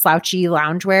the slouchy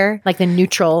loungewear, like the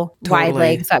neutral wide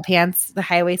leg sweatpants, the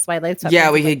high waist wide leg sweatpants. Yeah,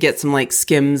 we could get some like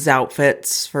Skims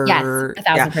outfits for 1,000%.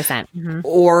 Mm-hmm.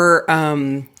 Or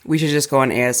we should just go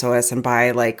on ASOS and buy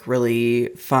like really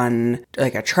fun,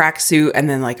 like a tracksuit and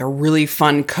then like a really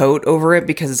fun coat over it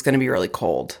because it's going to be really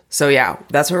cold. So yeah,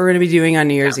 that's what we're going to be doing on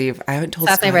New Year's Eve. I haven't told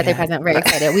That's Scott my birthday yet. present. Very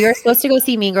excited. We were supposed to go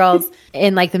see Mean Girls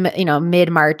in like the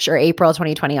mid-March or April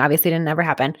 2020. Obviously, it didn't ever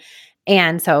happen.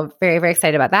 And so very, very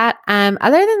excited about that.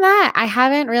 Other than that, I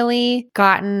haven't really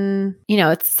gotten,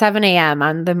 it's 7 a.m.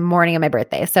 on the morning of my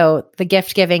birthday. So the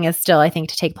gift giving is still, I think,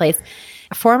 to take place.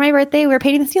 For my birthday, we're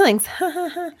painting the ceilings.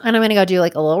 And I'm going to go do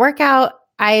like a little workout.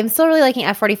 I am still really liking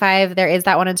F45. There is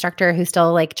that one instructor who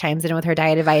still like chimes in with her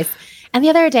diet advice. And the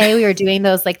other day we were doing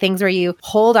those like things where you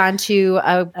hold onto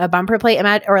a bumper plate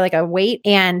or like a weight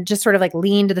and just sort of like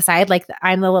lean to the side, like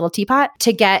I'm the little teapot,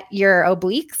 to get your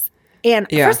obliques. And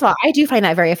first of all, I do find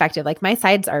that very effective. Like my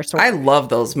sides are sore. I love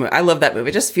those moves. I love that move.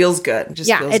 It just feels good.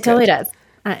 It totally does.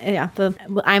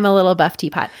 I'm a little buff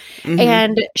teapot. Mm-hmm.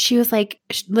 And she was like,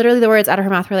 literally the words out of her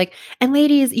mouth were like, and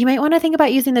ladies, you might want to think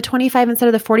about using the 25 instead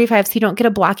of the 45 so you don't get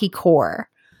a blocky core.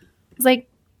 I was like,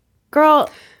 girl,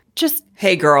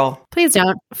 hey girl, please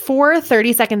don't. 4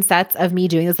 30-second sets of me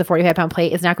doing this, the 45-pound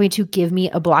plate is not going to give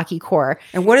me a blocky core.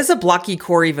 And what does a blocky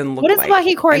core even look like? What is a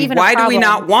blocky core even why a problem? do we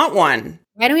not want one?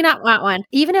 Why do we not want one?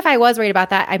 Even if I was worried about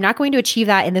that, I'm not going to achieve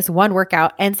that in this one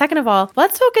workout. And second of all,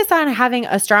 let's focus on having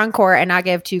a strong core and not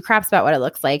give two craps about what it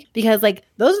looks like. Because like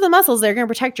those are the muscles that are going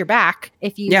to protect your back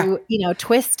if you,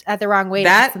 twist at the wrong way.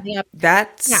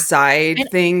 That side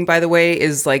thing, by the way,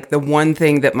 is like the one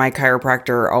thing that my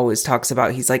chiropractor always talks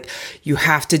about. He's like, you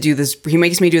have to do this. He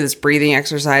makes me do this breathing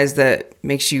exercise that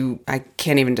makes you, I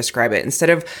can't even describe it. Instead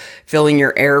of filling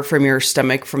your air from your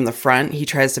stomach from the front, he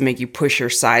tries to make you push your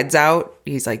sides out.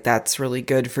 He's like, that's really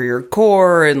good for your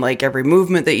core and like every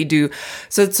movement that you do.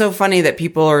 So it's so funny that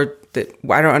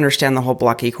I don't understand the whole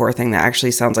blocky core thing. That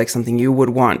actually sounds like something you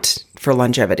would want for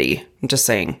longevity. I'm just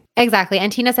saying. Exactly.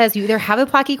 And Tina says you either have a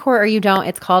blocky core or you don't.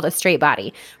 It's called a straight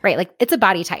body, right? Like it's a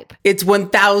body type. It's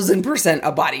 1000%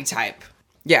 a body type.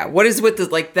 Yeah. What is with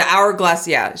the hourglass?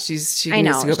 Yeah. She needs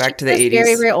to go back to the 80s.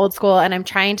 Very, very old school. And I'm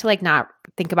trying to like not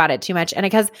think about it too much. And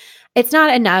because it's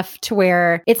not enough to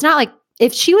where it's not like,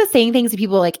 if she was saying things to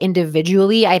people like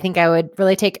individually, I think I would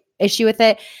really take issue with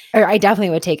it, or I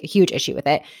definitely would take a huge issue with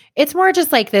it. It's more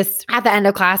just like this at the end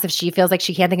of class, if she feels like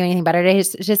she can't think of anything better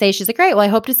to say, she's like, great, well, I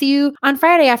hope to see you on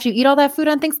Friday after you eat all that food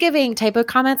on Thanksgiving type of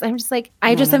comments. I'm just like,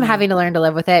 I am having to learn to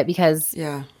live with it because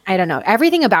I don't know.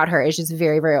 Everything about her is just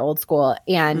very, very old school.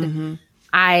 And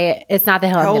it's not the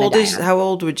hill I'm gonna die on. How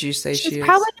old would you say she is?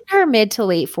 Probably in her mid to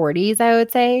late 40s, I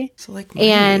would say. So like my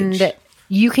age.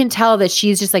 You can tell that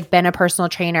she's just like been a personal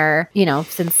trainer,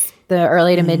 since the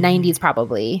early to mid 90s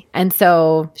probably. And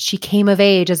so she came of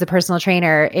age as a personal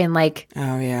trainer in like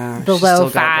the low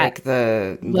fat, like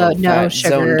the low no fat sugar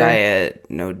zone diet,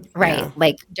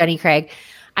 like Jenny Craig.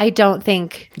 I don't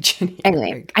think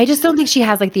I just don't think she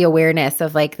has like the awareness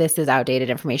of like this is outdated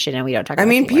information and we don't talk about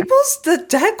it anymore. The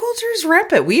diet culture is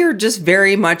rampant. We are just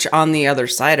very much on the other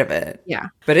side of it. Yeah.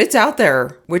 But it's out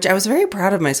there, which I was very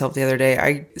proud of myself the other day.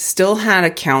 I still had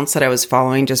accounts that I was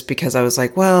following just because I was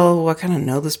like, well, I kind of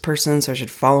know this person, so I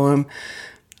should follow him.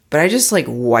 But I just like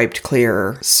wiped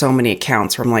clear so many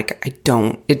accounts where I'm like,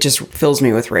 it just fills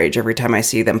me with rage every time I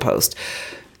see them post.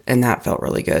 And that felt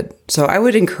really good. So I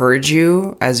would encourage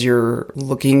you as you're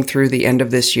looking through the end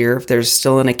of this year, if there's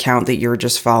still an account that you're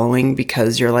just following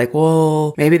because you're like,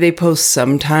 well, maybe they post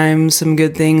sometimes some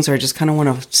good things, or I just kind of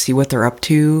want to see what they're up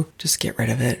to, just get rid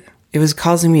of it. It was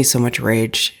causing me so much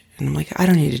rage. And I'm like, I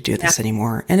don't need to do this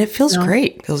anymore. And it feels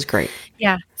great. It feels great.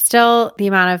 Yeah. Still, the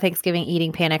amount of Thanksgiving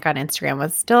eating panic on Instagram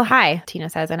was still high, Tina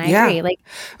says. And I agree. Like,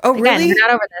 really? We're not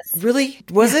over this. Really?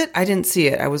 Was it? I didn't see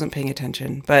it. I wasn't paying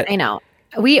attention, but I know.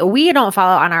 We don't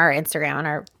follow on our Instagram, on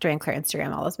our Joy and Claire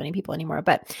Instagram, all those many people anymore.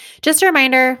 But just a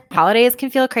reminder, holidays can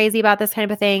feel crazy about this kind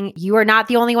of a thing. You are not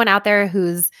the only one out there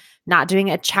who's not doing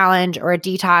a challenge or a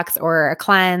detox or a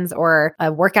cleanse or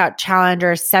a workout challenge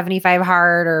or 75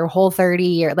 hard or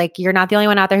Whole30, or like, you're not the only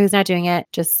one out there who's not doing it.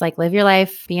 Just like live your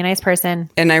life, be a nice person.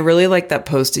 And I really like that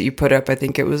post that you put up. I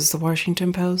think it was the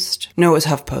Washington Post. No, it was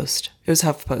HuffPost. It was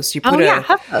HuffPost. You put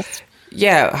HuffPost.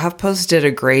 Yeah, HuffPost did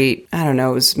a great, I don't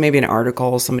know, it was maybe an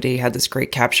article. Somebody had this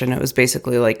great caption. It was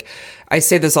basically like, I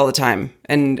say this all the time,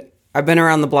 and I've been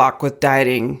around the block with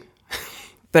dieting,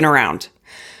 been around.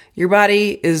 Your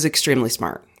body is extremely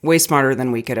smart, way smarter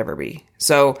than we could ever be.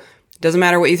 So it doesn't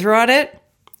matter what you throw at it.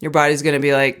 Your body's going to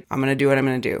be like, I'm going to do what I'm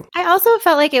going to do. I also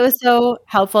felt like it was so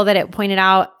helpful that it pointed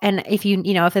out, and if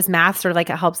if this math sort of like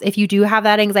it helps, if you do have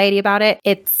that anxiety about it,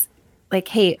 it's like,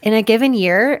 hey, in a given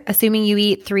year, assuming you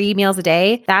eat 3 meals a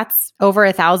day, that's over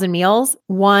 1,000 meals.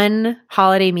 One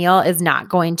holiday meal is not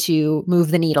going to move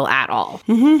the needle at all.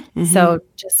 So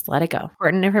just let it go.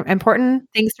 Important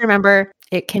things to remember.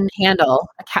 It can handle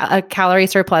a calorie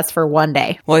surplus for one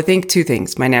day. Well, I think 2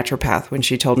 things. My naturopath, when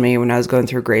she told me when I was going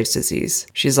through Graves' disease,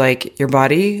 she's like, your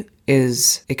body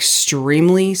is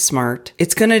extremely smart.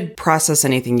 It's going to process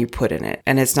anything you put in it,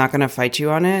 and it's not going to fight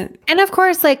you on it. And of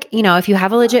course, like, if you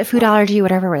have a legit food allergy,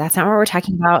 whatever, that's not what we're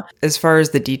talking about. As far as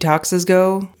the detoxes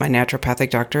go, my naturopathic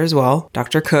doctor as well,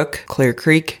 Dr. Cook, Clear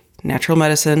Creek, Natural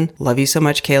Medicine. Love you so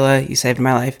much, Kayla. You saved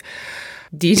my life.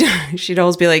 She'd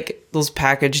always be like, those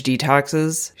packaged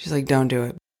detoxes. She's like, don't do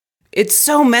it. It's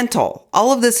so mental.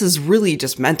 All of this is really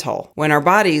just mental. When our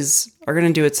bodies are going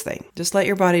to do its thing. Just let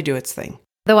your body do its thing.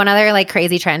 The one other like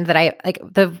crazy trend that I like,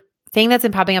 the thing that's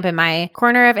been popping up in my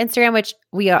corner of Instagram, which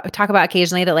we talk about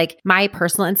occasionally, that like my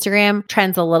personal Instagram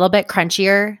trends a little bit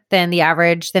crunchier than the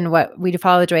average, than what we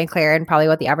follow with Joy and Claire, and probably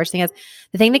what the average thing is.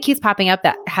 The thing that keeps popping up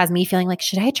that has me feeling like,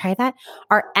 should I try that?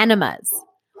 Are enemas.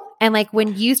 And like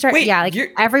when you start,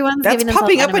 everyone's that's giving themselves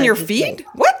popping up on enemas your these feed. days.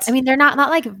 What? I mean, they're not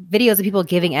like videos of people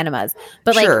giving enemas,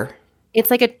 but like, sure. It's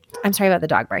like I'm sorry about the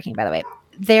dog barking, by the way.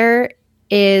 There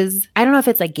is, I don't know if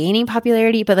it's like gaining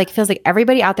popularity, but like feels like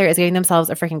everybody out there is giving themselves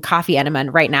a freaking coffee enema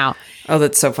right now. Oh,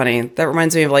 that's so funny. That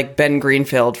reminds me of like Ben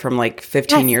Greenfield from like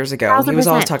 15 years ago. 1,000%. He was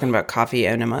always talking about coffee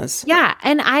enemas. Yeah.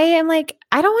 And I am like,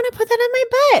 I don't want to put that in my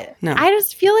butt. No. I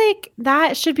just feel like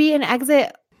that should be an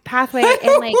exit pathway. I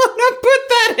don't want to put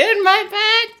that in my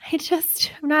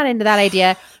butt. I'm not into that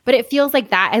idea, but it feels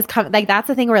like that has come, like that's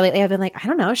the thing where lately I've been like, I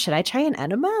don't know, should I try an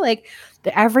enema? Like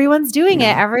everyone's doing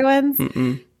it. Everyone's,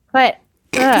 but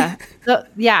so,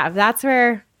 yeah, that's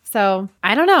where, so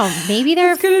I don't know, maybe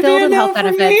they're filled with health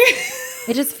benefits.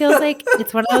 It just feels like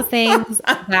it's one of those things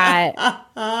that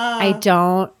I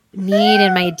don't need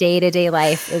in my day-to-day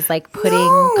life, is like putting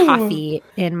coffee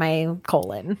in my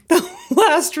colon.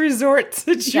 Last resort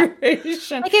situation.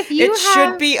 Yeah. Like if you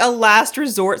should be a last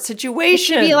resort situation. It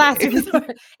should be a last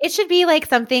resort. It should be like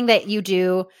something that you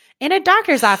do in a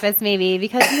doctor's office, maybe,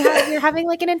 because you're having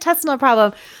like an intestinal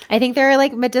problem. I think there are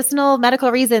like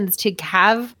medical reasons to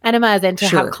have enemas and to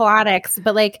have colonics,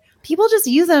 but like people just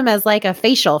use them as like a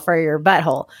facial for your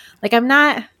butthole. Like I'm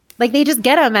not like, they just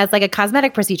get them as like a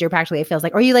cosmetic procedure practically, it feels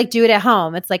like, or you like do it at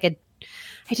home. It's like a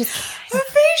facial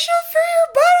for your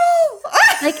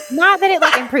butthole. Like, not that it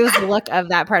like improves the look of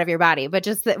that part of your body, but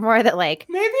just that more that like,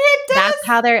 maybe it does.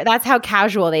 That's how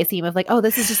casual they seem, of like, oh,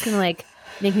 this is just gonna like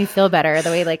make me feel better, the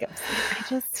way like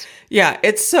yeah,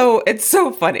 it's so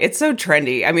funny, it's so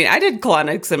trendy. I mean, I did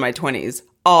colonics in my 20s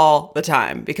all the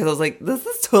time because I was like, this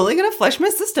is totally gonna flush my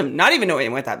system, not even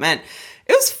knowing what that meant.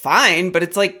 It was fine, but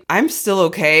it's like, I'm still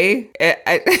okay.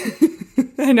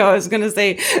 I know I was gonna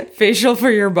say facial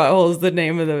for your butthole is the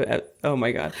name of the, oh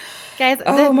my God. Guys, when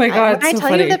I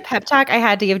tell you the pep talk I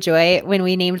had to give Joy when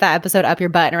we named that episode Up Your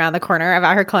Butt and Around the Corner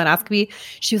about her colonoscopy,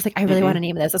 she was like, I really want to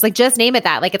name this. I was like, just name it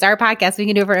that. Like, it's our podcast. We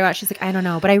can do it for anyone. She's like, I don't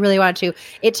know, but I really want to.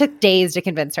 It took days to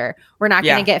convince her. We're not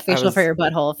going to get facial for your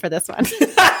butthole for this one.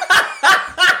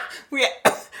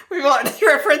 we want to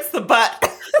reference the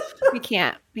butt. We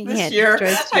can't. This year,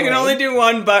 I can only do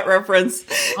one butt reference.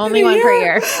 Only one per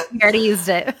year. We already used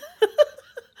it.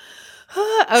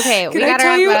 Okay, we got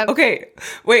to wrap up. Okay,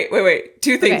 wait.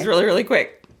 2 things really, really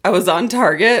quick. I was on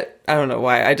Target. I don't know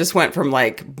why. I just went from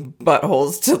like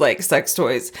buttholes to like sex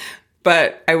toys.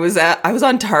 But I was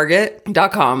on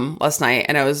Target.com last night,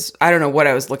 and I don't know what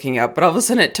I was looking up, but all of a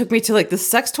sudden it took me to like this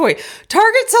sex toy.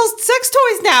 Target sells sex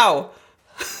toys now.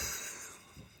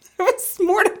 It was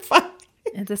mortifying.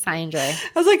 It's a sign, Joy. I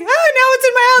was like, now it's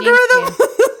in my algorithm.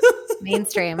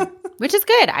 Mainstream. which is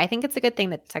good. I think it's a good thing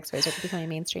that sex toys are becoming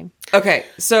mainstream. Okay,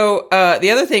 so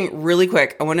the other thing, really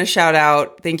quick, I want to shout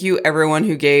out, thank you everyone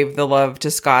who gave the love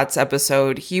to Scott's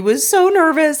episode. He was so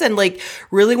nervous and like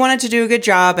really wanted to do a good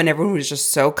job, and everyone was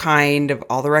just so kind of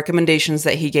all the recommendations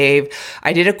that he gave.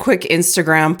 I did a quick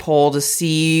Instagram poll to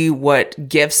see what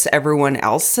gifts everyone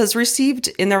else has received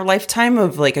in their lifetime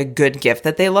of like a good gift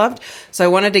that they loved. So I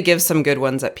wanted to give some good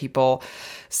ones that people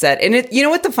said. And it, you know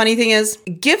what the funny thing is?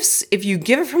 Gifts, if you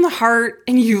give it from the heart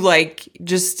and you like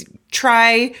just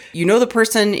try, you know the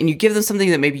person and you give them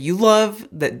something that maybe you love,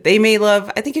 that they may love,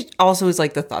 I think it also is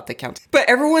like the thought that counts. But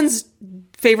everyone's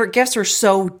favorite gifts are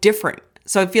so different.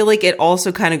 So I feel like it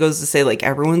also kind of goes to say like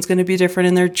everyone's going to be different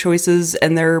in their choices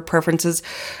and their preferences.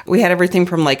 We had everything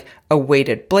from like a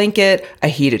weighted blanket, a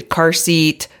heated car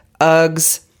seat,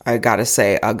 Uggs. I gotta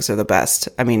say, Uggs are the best.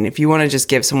 I mean, if you want to just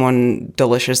give someone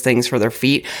delicious things for their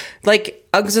feet, like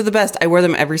Uggs are the best. I wear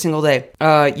them every single day.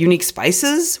 Unique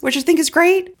spices, which I think is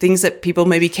great. Things that people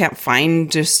maybe can't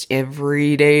find just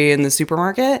every day in the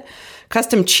supermarket.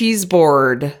 Custom cheese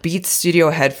board, Beats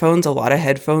Studio headphones, a lot of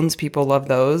headphones, people love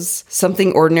those.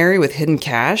 Something ordinary with hidden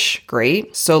cash,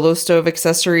 great. Solo stove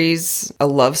accessories, a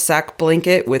love sack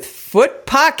blanket with foot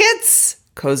pockets.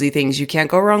 Cozy things. You can't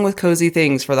go wrong with cozy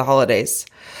things for the holidays.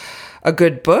 A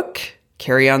good book,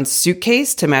 carry-on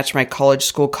suitcase to match my college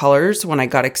school colors when I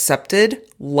got accepted.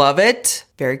 Love it.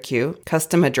 Very cute.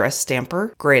 Custom address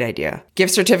stamper. Great idea.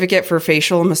 Gift certificate for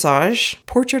facial massage.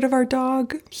 Portrait of our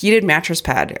dog. Heated mattress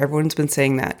pad. Everyone's been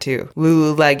saying that too.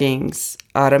 Lulu leggings.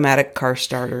 Automatic car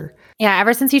starter. Yeah,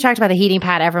 ever since you talked about the heating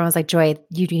pad, everyone was like, Joy,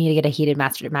 you do need to get a heated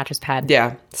mattress pad.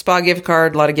 Yeah. Spa gift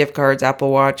card, a lot of gift cards,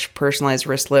 Apple Watch, personalized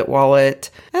wristlet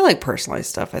wallet. I like personalized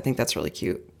stuff. I think that's really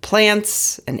cute.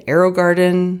 Plants, an Aero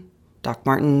Garden, Doc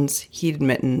Martens, heated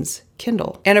mittens,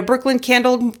 Kindle, and a Brooklyn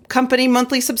Candle Company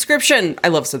monthly subscription. I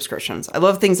love subscriptions. I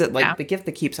love things that like the gift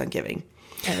that keeps on giving.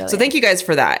 Really so thank you guys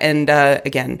for that. And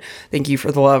again, thank you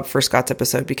for the love for Scott's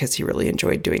episode because he really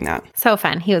enjoyed doing that. So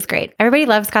fun. He was great. Everybody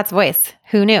loves Scott's voice.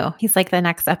 Who knew? He's like the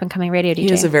next up and coming radio DJ.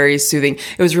 He is a very soothing.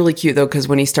 It was really cute though, because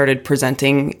when he started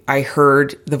presenting, I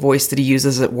heard the voice that he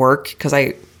uses at work because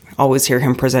I always hear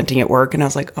him presenting at work. And I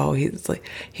was like, oh,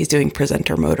 he's doing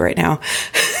presenter mode right now.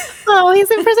 Oh,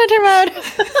 he's in presenter mode.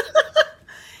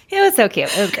 It was so cute.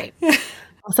 It was great.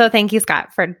 So thank you,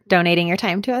 Scott, for donating your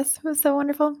time to us. It was so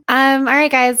wonderful. All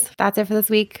right, guys, that's it for this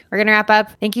week. We're going to wrap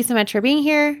up. Thank you so much for being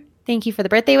here. Thank you for the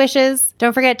birthday wishes.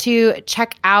 Don't forget to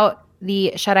check out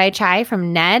the Shut Eye Chai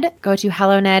from Ned. Go to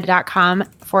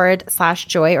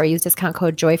helloned.com/joy or use discount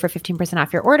code JOY for 15%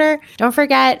 off your order. Don't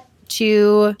forget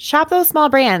to shop those small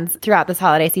brands throughout this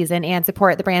holiday season and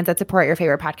support the brands that support your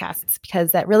favorite podcasts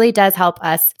because that really does help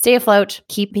us stay afloat,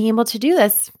 keep being able to do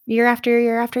this year after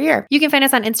year after year. You can find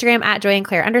us on Instagram at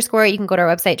joyandclaire_. You can go to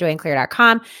our website,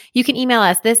 joyandclaire.com. You can email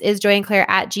us. This is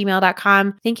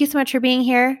joyandclaire@gmail.com. Thank you so much for being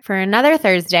here for another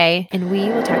Thursday, and we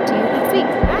will talk to you next week.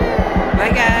 Bye.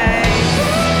 Bye, guys.